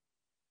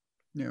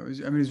 Yeah,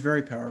 I mean, it's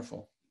very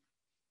powerful.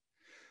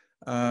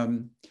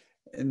 And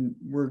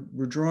we're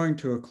drawing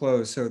to a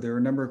close. So there are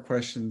a number of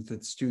questions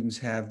that students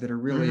have that are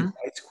really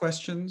advice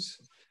questions.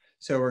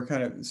 So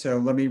so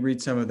let me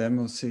read some of them.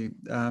 We'll see.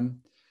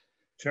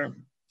 Sure.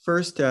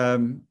 First,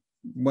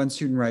 one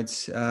student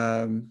writes,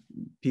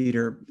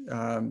 Peter,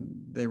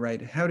 they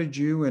write, how did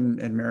you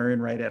and Marion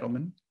Wright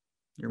Edelman,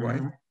 your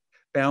wife,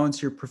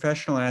 balance your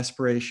professional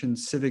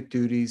aspirations, civic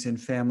duties,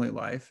 and family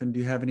life? And do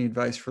you have any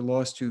advice for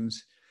law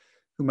students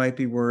who might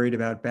be worried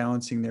about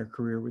balancing their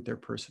career with their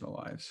personal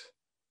lives?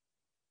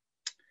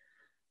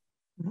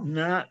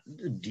 Not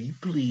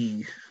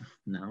deeply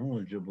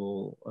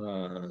knowledgeable,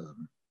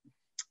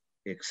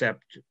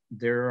 except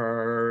there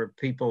are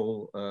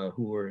people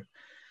who are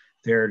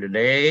there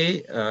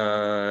today,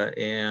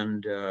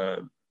 and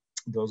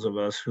those of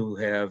us who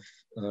have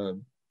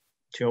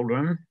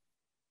children,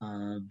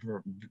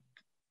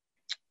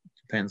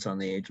 depends on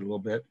the age a little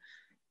bit,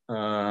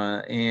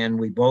 and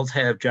we both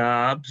have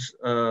jobs,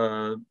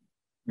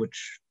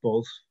 which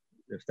both,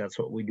 if that's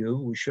what we do,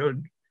 we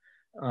should.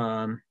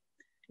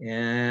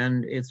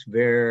 And it's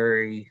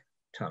very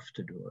tough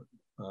to do it.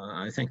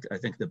 I think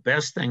the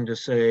best thing to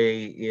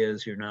say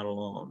is you're not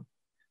alone.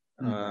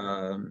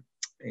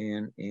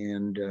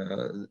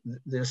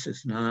 This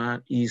is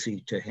not easy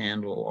to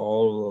handle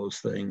all of those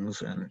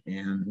things, and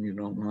you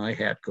know, my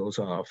hat goes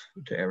off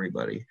to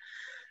everybody.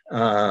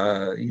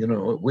 You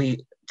know,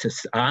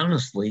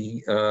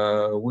 honestly,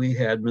 we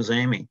had Ms.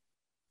 Amy.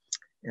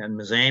 And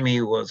Ms.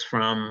 Amy was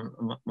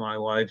from my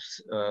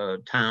wife's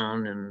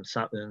town in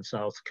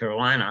South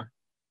Carolina.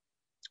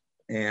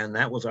 And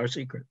that was our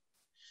secret.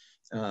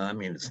 I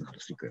mean, it's not a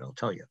secret, I'll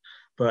tell you.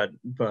 But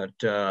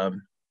that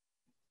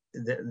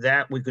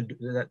we could,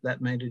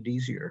 that made it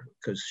easier,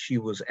 because she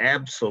was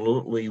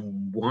absolutely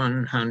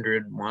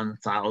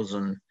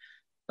 1,000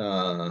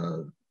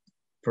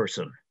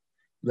 person.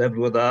 Lived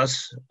with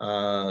us,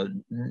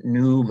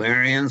 knew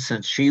Marion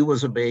since she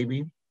was a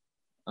baby.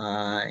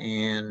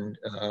 And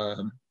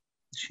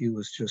she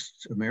was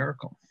just a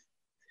miracle.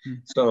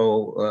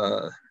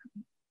 So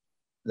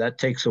that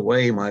takes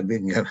away my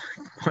being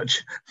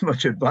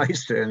much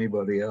advice to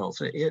anybody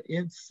else.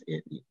 It's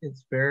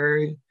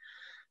very,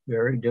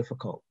 very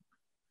difficult.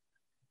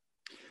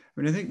 I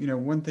mean, I think, you know,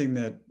 one thing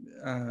that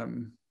I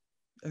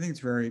think it's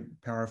very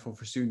powerful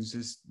for students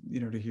is, you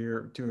know,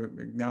 to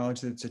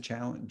acknowledge that it's a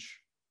challenge.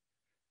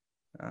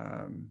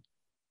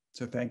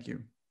 So thank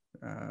you.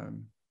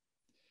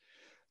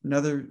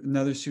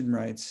 Another student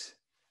writes,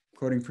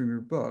 quoting from your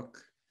book,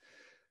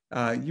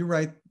 you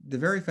write, the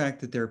very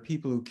fact that there are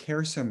people who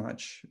care so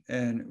much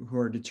and who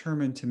are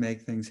determined to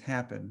make things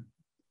happen,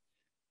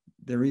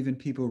 there are even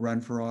people who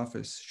run for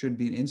office, should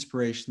be an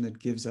inspiration that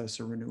gives us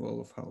a renewal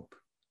of hope.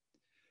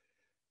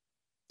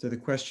 So the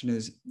question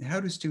is, how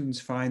do students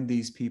find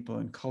these people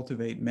and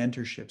cultivate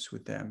mentorships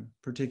with them,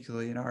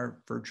 particularly in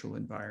our virtual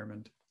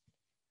environment?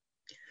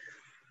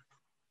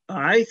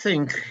 I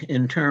think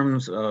in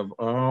terms of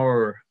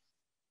our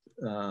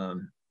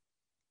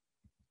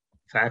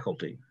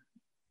faculty,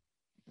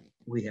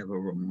 we have a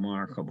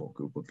remarkable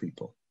group of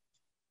people.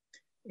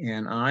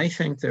 And I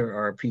think there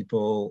are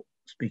people,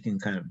 speaking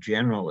kind of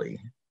generally,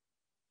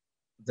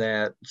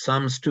 that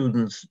some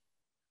students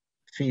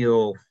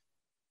feel,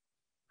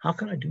 how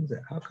can I do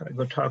that? How can I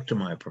go talk to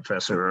my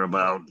professor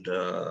about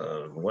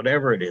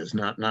whatever it is,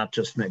 not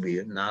just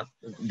maybe not,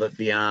 but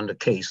beyond a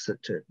case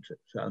to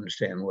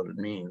understand what it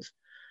means.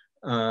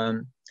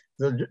 The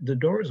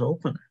door is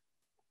open.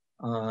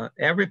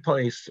 Every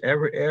place,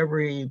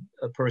 every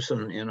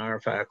person in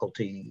our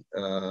faculty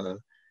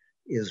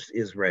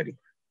is ready,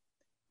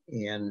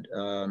 and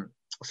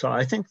so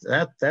I think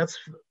that's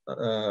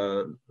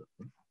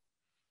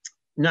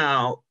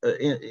now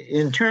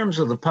in terms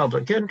of the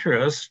public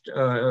interest.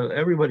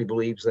 Everybody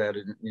believes that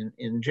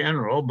in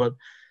general, but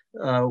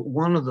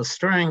one of the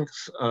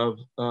strengths of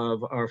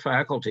our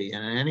faculty,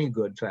 and any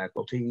good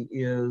faculty,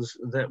 is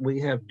that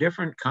we have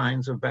different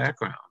kinds of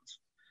backgrounds.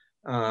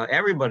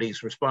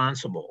 Everybody's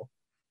responsible,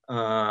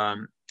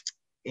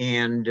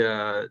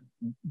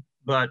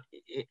 but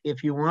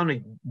if you want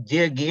to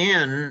dig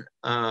in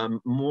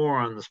more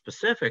on the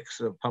specifics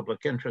of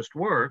public interest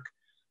work,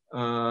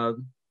 that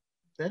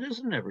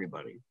isn't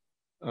everybody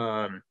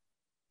for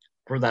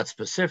that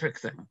specific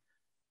thing,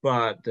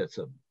 but that's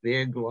a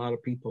big lot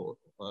of people,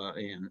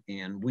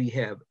 and we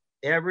have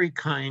every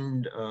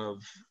kind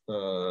of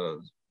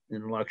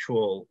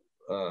intellectual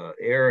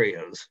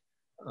areas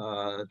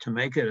to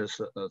make it a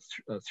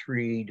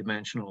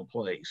three-dimensional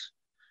place.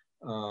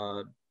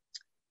 And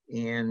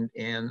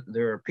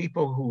there are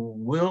people who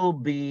will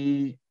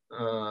be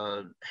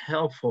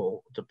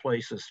helpful to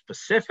places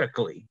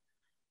specifically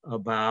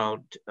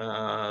about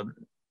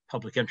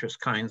public interest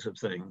kinds of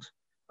things.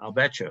 I'll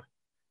bet you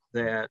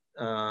that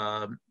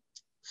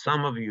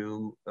some of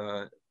you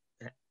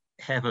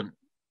haven't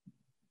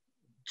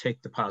taken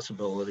the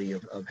possibility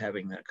of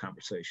having that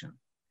conversation.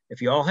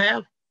 If you all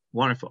have,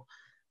 wonderful.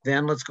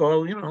 Then let's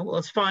go,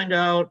 let's find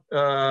out.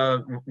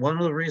 One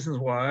of the reasons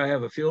why I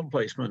have a field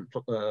placement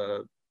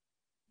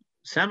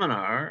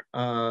seminar,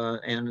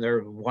 and there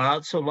are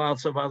lots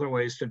of other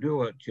ways to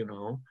do it,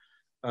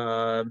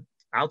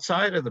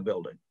 outside of the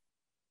building.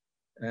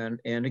 And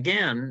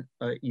again,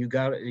 you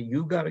got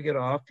to get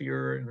off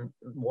your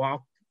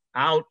walk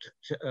out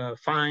to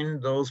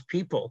find those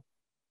people,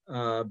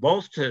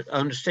 both to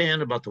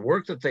understand about the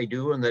work that they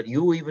do and that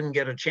you even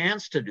get a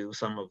chance to do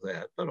some of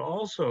that, but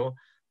also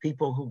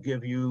people who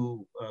give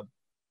you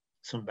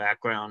some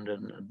background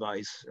and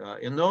advice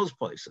in those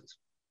places.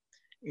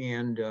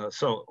 And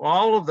so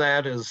all of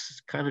that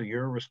is kind of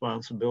your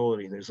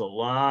responsibility. There's a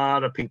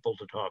lot of people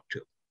to talk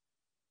to.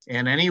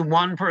 And any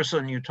one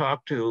person you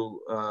talk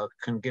to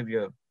can give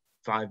you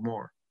 5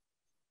 more.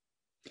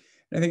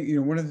 I think,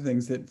 one of the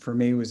things that for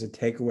me was a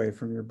takeaway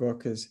from your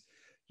book is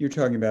you're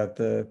talking about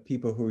the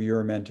people who are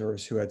your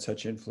mentors who had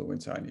such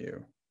influence on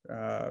you.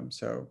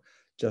 So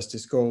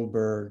Justice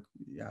Goldberg,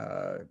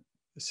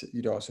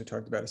 you'd also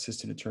talked about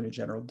Assistant Attorney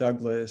General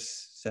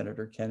Douglas,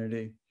 Senator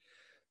Kennedy.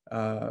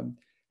 And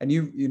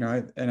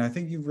I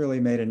think you've really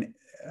made an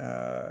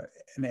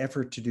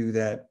effort to do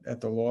that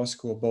at the law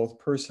school, both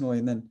personally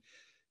and then,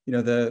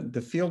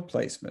 the field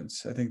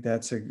placements. I think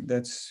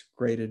that's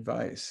great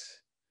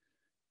advice.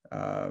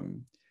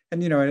 And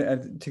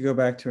to go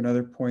back to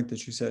another point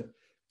that you said,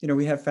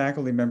 we have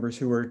faculty members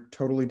who are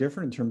totally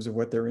different in terms of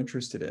what they're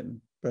interested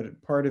in. But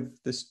part of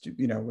this,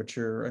 what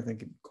you're, I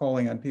think,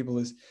 calling on people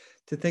is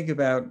to think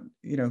about,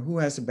 who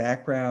has a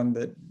background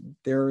that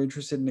they're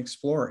interested in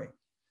exploring.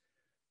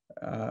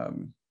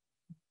 And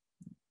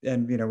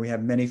we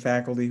have many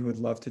faculty who would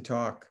love to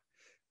talk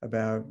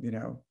about,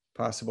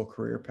 possible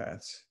career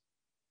paths.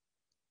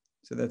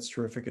 So that's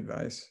terrific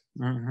advice.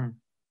 Mm-hmm.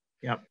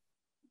 Yep.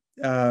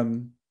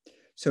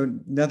 So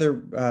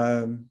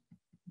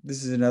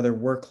this is another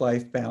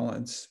work-life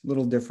balance, a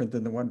little different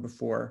than the one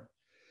before.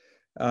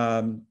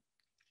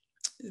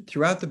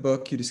 Throughout the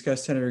book, you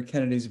discuss Senator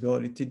Kennedy's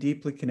ability to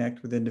deeply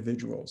connect with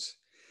individuals.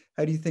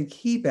 How do you think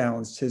he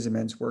balanced his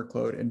immense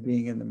workload and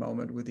being in the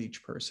moment with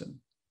each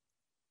person?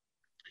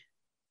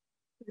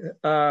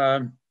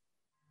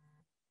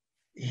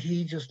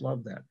 He just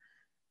loved that.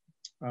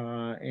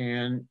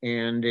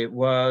 And it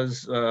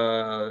was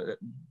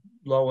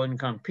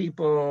low-income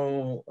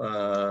people.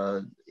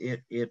 He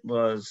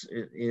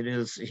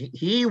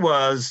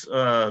was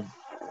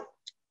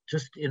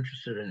just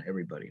interested in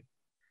everybody.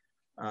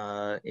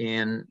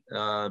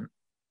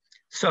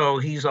 So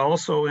he's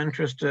also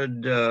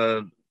interested,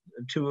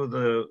 2 of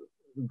the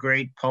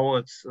great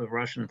poets,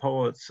 Russian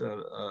poets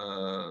of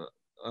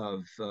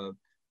a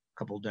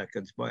couple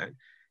decades back,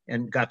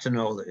 and got to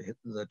know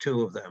the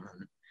 2 of them.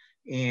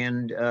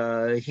 And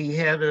he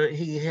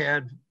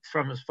had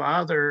from his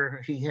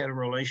father, he had a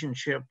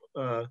relationship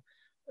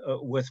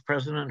with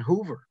President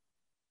Hoover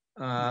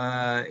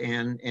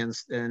and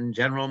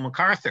General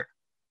MacArthur,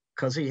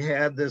 because he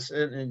had this,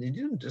 and he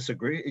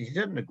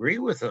didn't agree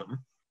with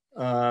him,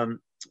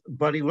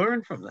 but he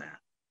learned from that,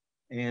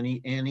 and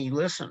he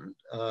listened,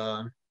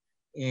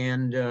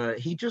 and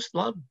he just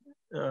loved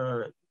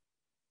to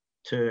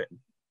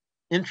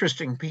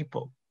interesting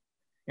people.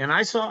 And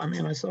I saw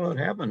it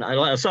happen.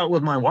 I saw it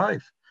with my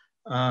wife,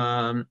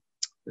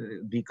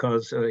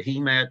 because she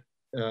met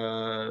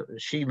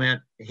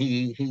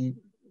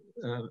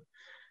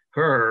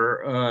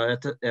her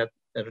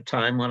at a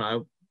time when I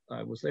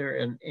was there,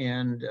 and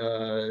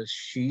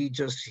he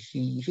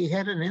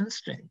had an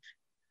instinct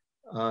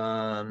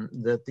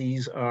that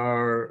these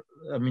are.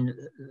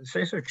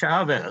 Cesar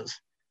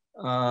Chavez.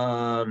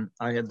 I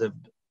had the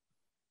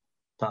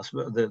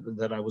possibility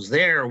that I was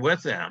there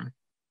with them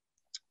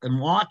and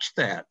watched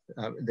that.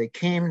 They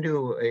came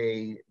to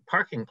a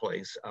parking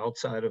place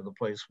outside of the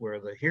place where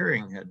the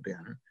hearing had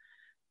been,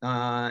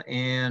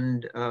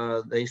 and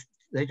they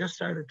just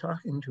started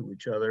talking to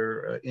each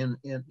other in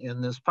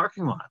this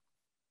parking lot.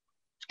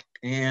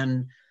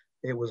 And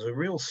it was a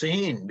real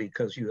scene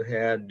because you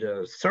had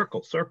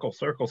circle.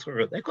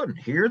 They couldn't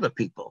hear the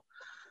people,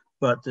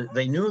 but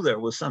they knew there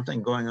was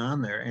something going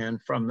on there.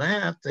 And from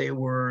that, they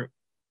were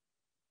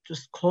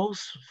just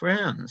close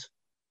friends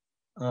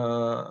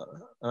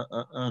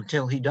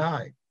until he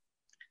died.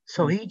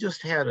 So he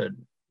just had a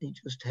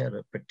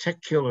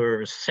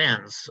particular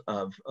sense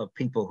of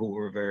people who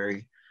were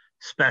very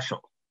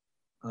special,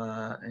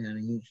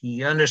 and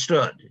he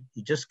understood.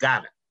 He just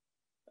got it.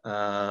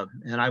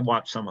 And I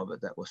watched some of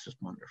it. That was just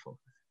wonderful.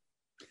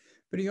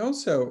 But he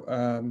also,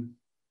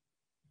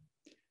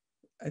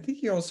 I think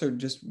he also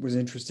just was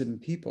interested in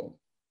people.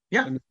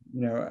 Yeah. And,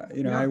 Yeah.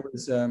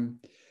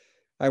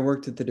 I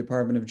worked at the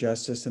Department of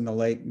Justice in the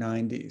late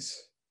 90s.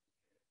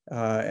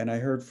 And I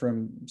heard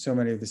from so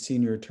many of the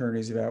senior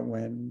attorneys about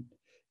when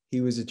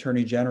he was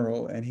Attorney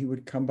General and he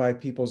would come by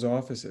people's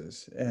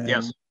offices and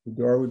yes. the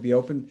door would be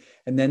open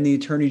and then the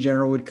Attorney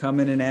General would come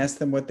in and ask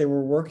them what they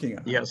were working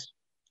on. Yes,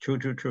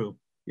 true.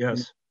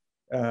 Yes.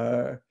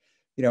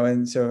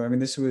 And so, I mean,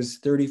 this was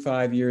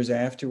 35 years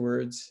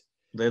afterwards.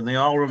 Then they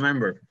all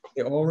remembered.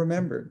 They all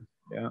remembered.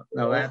 Yeah,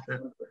 no,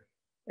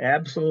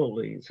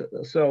 absolutely.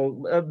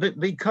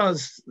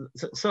 Because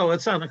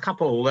it's on a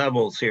couple of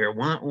levels here.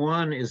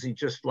 One is he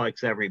just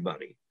likes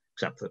everybody,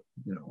 except that,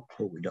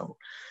 who we don't,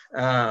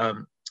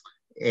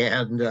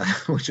 and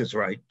which is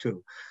right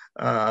too.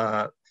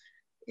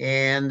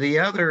 And the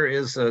other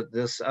is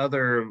this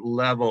other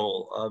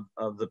level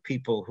of the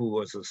people who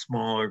was a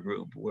smaller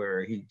group,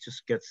 where he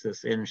just gets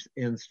this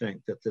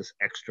instinct that this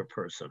extra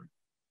person,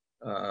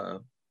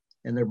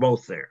 and they're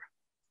both there.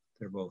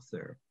 They're both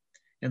there.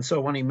 And so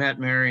when he met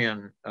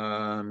Marion,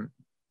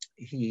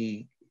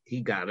 he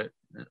got it.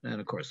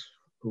 And of course,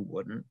 who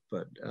wouldn't?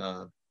 But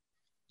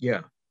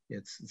yeah,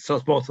 it's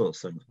both those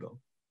things, Bill.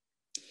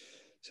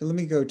 So let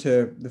me go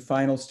to the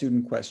final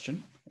student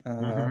question.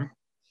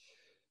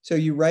 So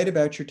you write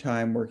about your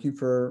time working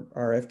for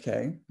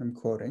RFK, I'm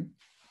quoting,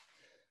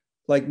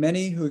 "Like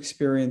many who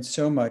experienced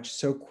so much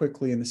so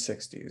quickly in the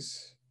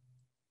 60s,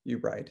 you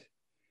write,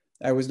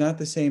 I was not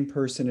the same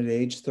person at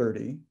age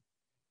 30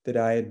 that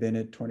I had been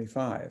at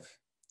 25.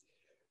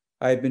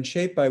 I had been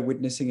shaped by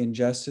witnessing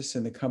injustice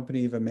in the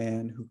company of a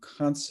man who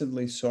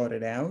constantly sought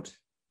it out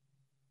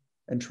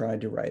and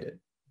tried to right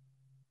it."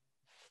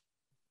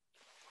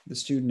 The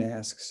student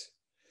asks,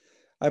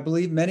 "I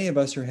believe many of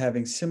us are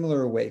having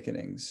similar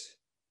awakenings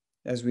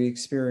as we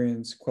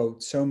experience,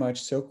 quote, so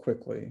much so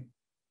quickly,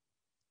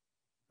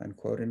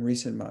 unquote, in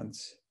recent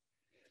months.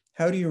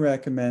 How do you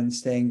recommend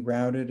staying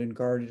grounded and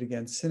guarded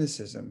against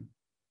cynicism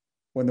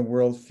when the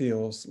world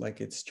feels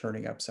like it's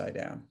turning upside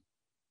down?"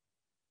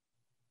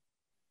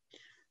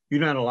 You're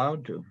not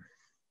allowed to.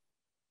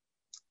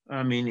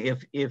 I mean,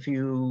 if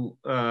you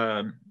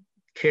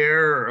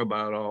care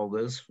about all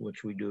this,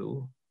 which we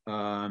do,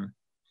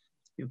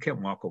 you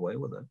can't walk away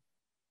with it.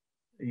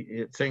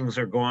 Things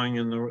are going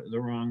in the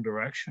wrong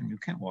direction. You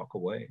can't walk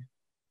away.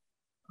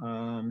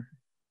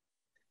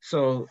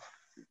 So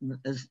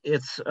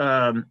it's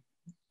going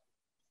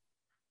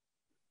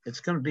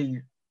to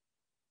be,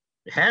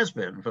 it has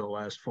been for the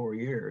last 4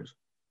 years.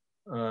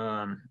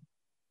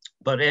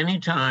 But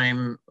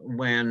anytime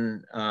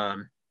when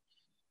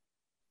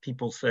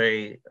people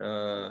say,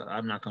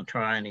 I'm not going to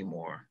try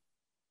anymore,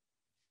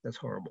 that's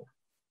horrible.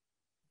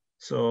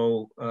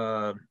 So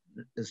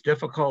as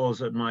difficult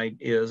as it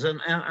is,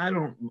 and I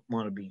don't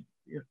want to be,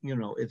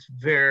 it's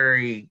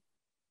very,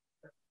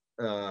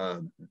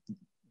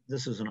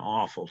 this is an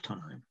awful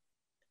time.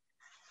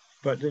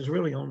 But there's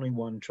really only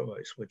one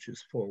choice, which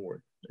is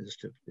forward, is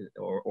to,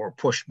 or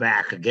push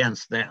back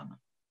against them.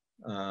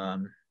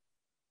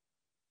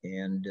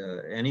 And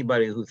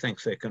anybody who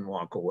thinks they can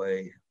walk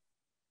away,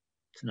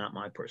 it's not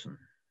my person.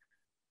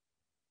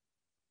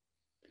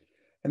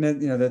 And then,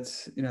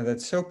 that's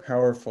so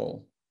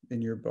powerful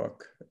in your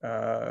book.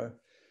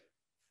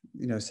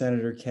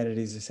 Senator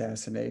Kennedy's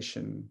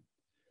assassination,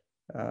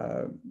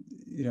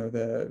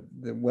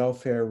 the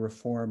Welfare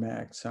Reform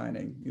Act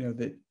signing,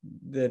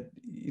 that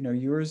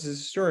yours is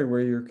a story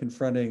where you're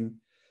confronting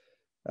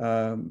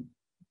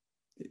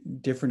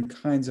different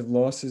kinds of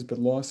losses, but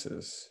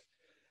losses.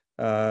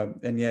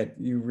 And yet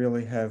you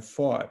really have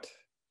fought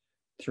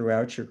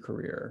throughout your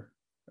career.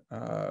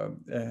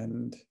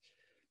 And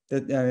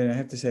that, I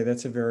have to say,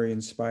 that's a very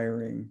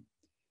inspiring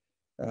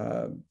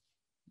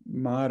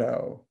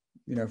motto,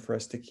 for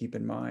us to keep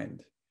in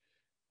mind.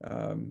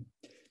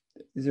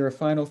 Is there a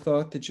final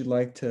thought that you'd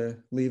like to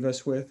leave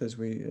us with as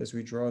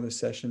we draw the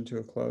session to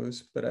a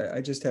close? But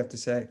I just have to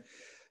say,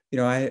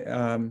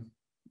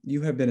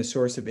 you have been a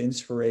source of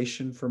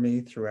inspiration for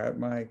me throughout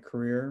my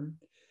career,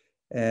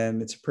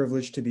 and it's a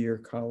privilege to be your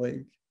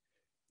colleague,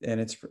 and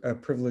it's a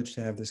privilege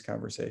to have this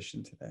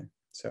conversation today.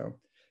 So,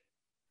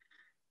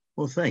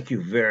 well, thank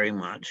you very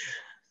much.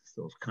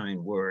 Those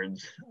kind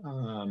words.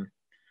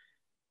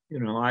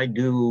 I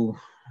do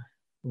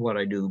what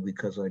I do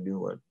because I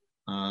do it.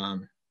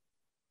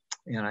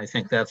 And I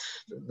think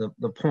that's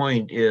the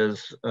point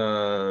is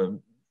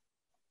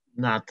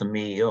not the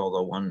me,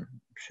 although one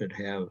should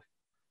have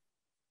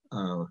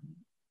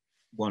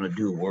want to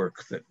do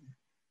work that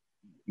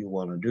you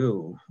want to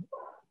do.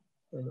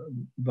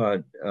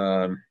 But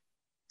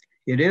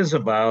it is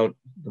about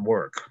the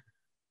work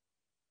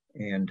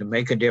and to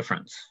make a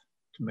difference.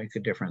 To make a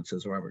difference,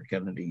 as Robert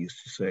Kennedy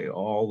used to say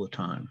all the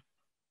time.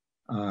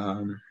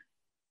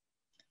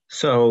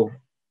 So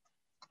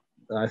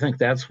I think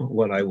that's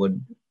what I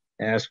would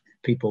ask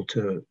people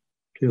to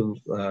do.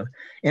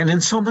 And in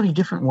so many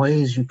different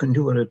ways you can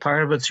do it.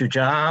 Part of it's your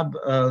job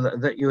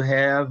that you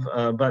have,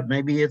 but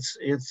maybe it's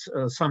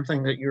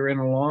something that you're in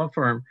a law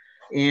firm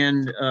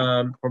and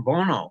pro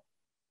bono.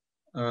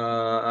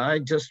 I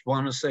just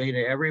want to say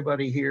to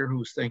everybody here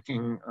who's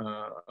thinking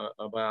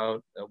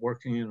about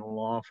working in a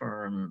law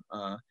firm,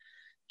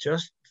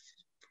 just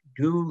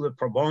do the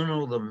pro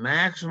bono, the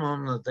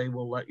maximum that they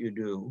will let you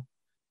do.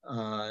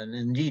 And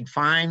indeed,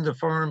 find the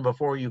firm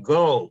before you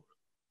go.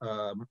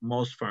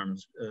 Most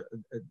firms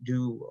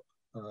do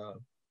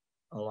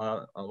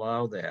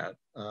allow that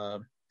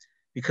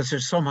because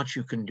there's so much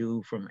you can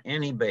do from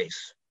any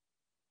base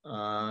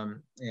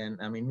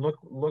And I mean,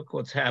 look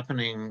what's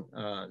happening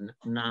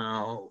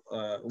now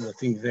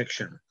with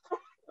eviction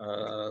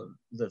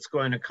that's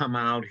going to come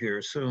out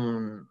here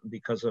soon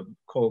because of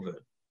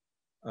COVID,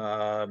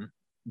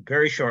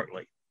 very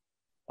shortly,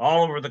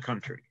 all over the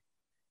country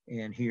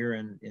and here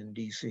in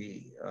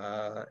DC.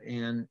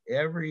 And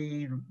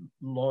every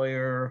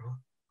lawyer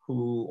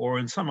who, or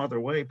in some other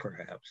way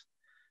perhaps,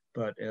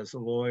 but as a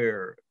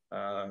lawyer,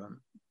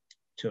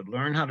 to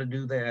learn how to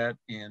do that.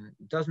 And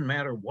it doesn't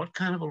matter what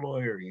kind of a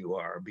lawyer you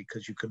are,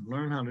 because you can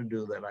learn how to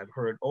do that. I've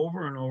heard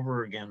over and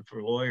over again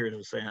for lawyers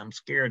who say, I'm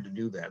scared to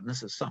do that. And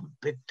this is some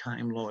big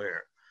time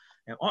lawyer.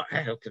 And oh,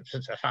 I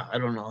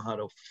don't know how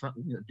to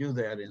do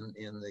that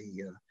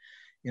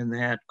in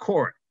that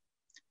court.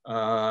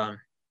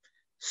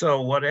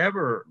 So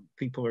whatever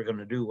people are going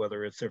to do,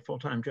 whether it's their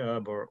full-time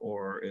job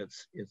or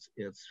it's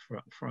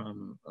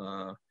from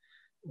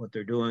what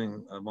they're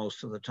doing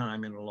most of the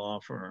time in a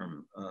law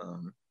firm,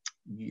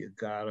 you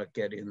gotta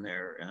get in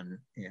there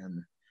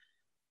and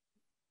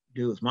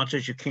do as much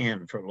as you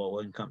can for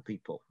low-income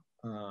people.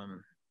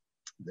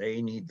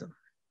 They need them.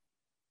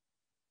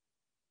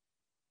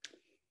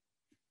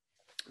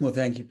 Well,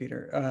 thank you,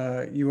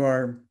 Peter.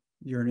 You're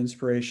an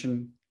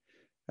inspiration,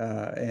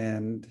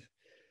 and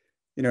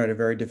at a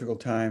very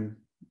difficult time.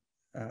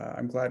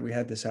 I'm glad we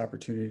had this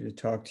opportunity to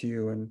talk to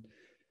you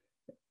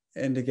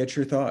and to get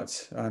your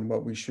thoughts on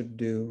what we should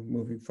do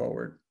moving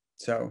forward.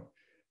 So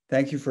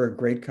thank you for a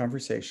great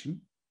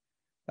conversation.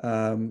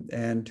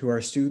 And to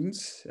our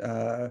students,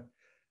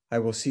 I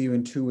will see you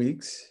in 2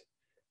 weeks.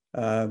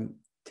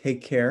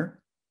 Take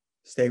care,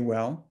 stay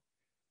well,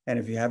 and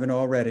if you haven't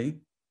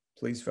already,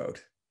 please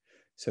vote.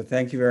 So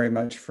thank you very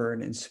much for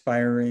an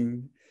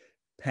inspiring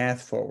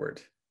path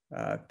forward.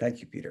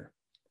 Thank you, Peter.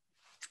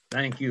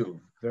 Thank you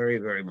very,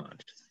 very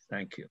much.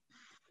 Thank you.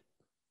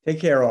 Take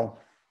care, all.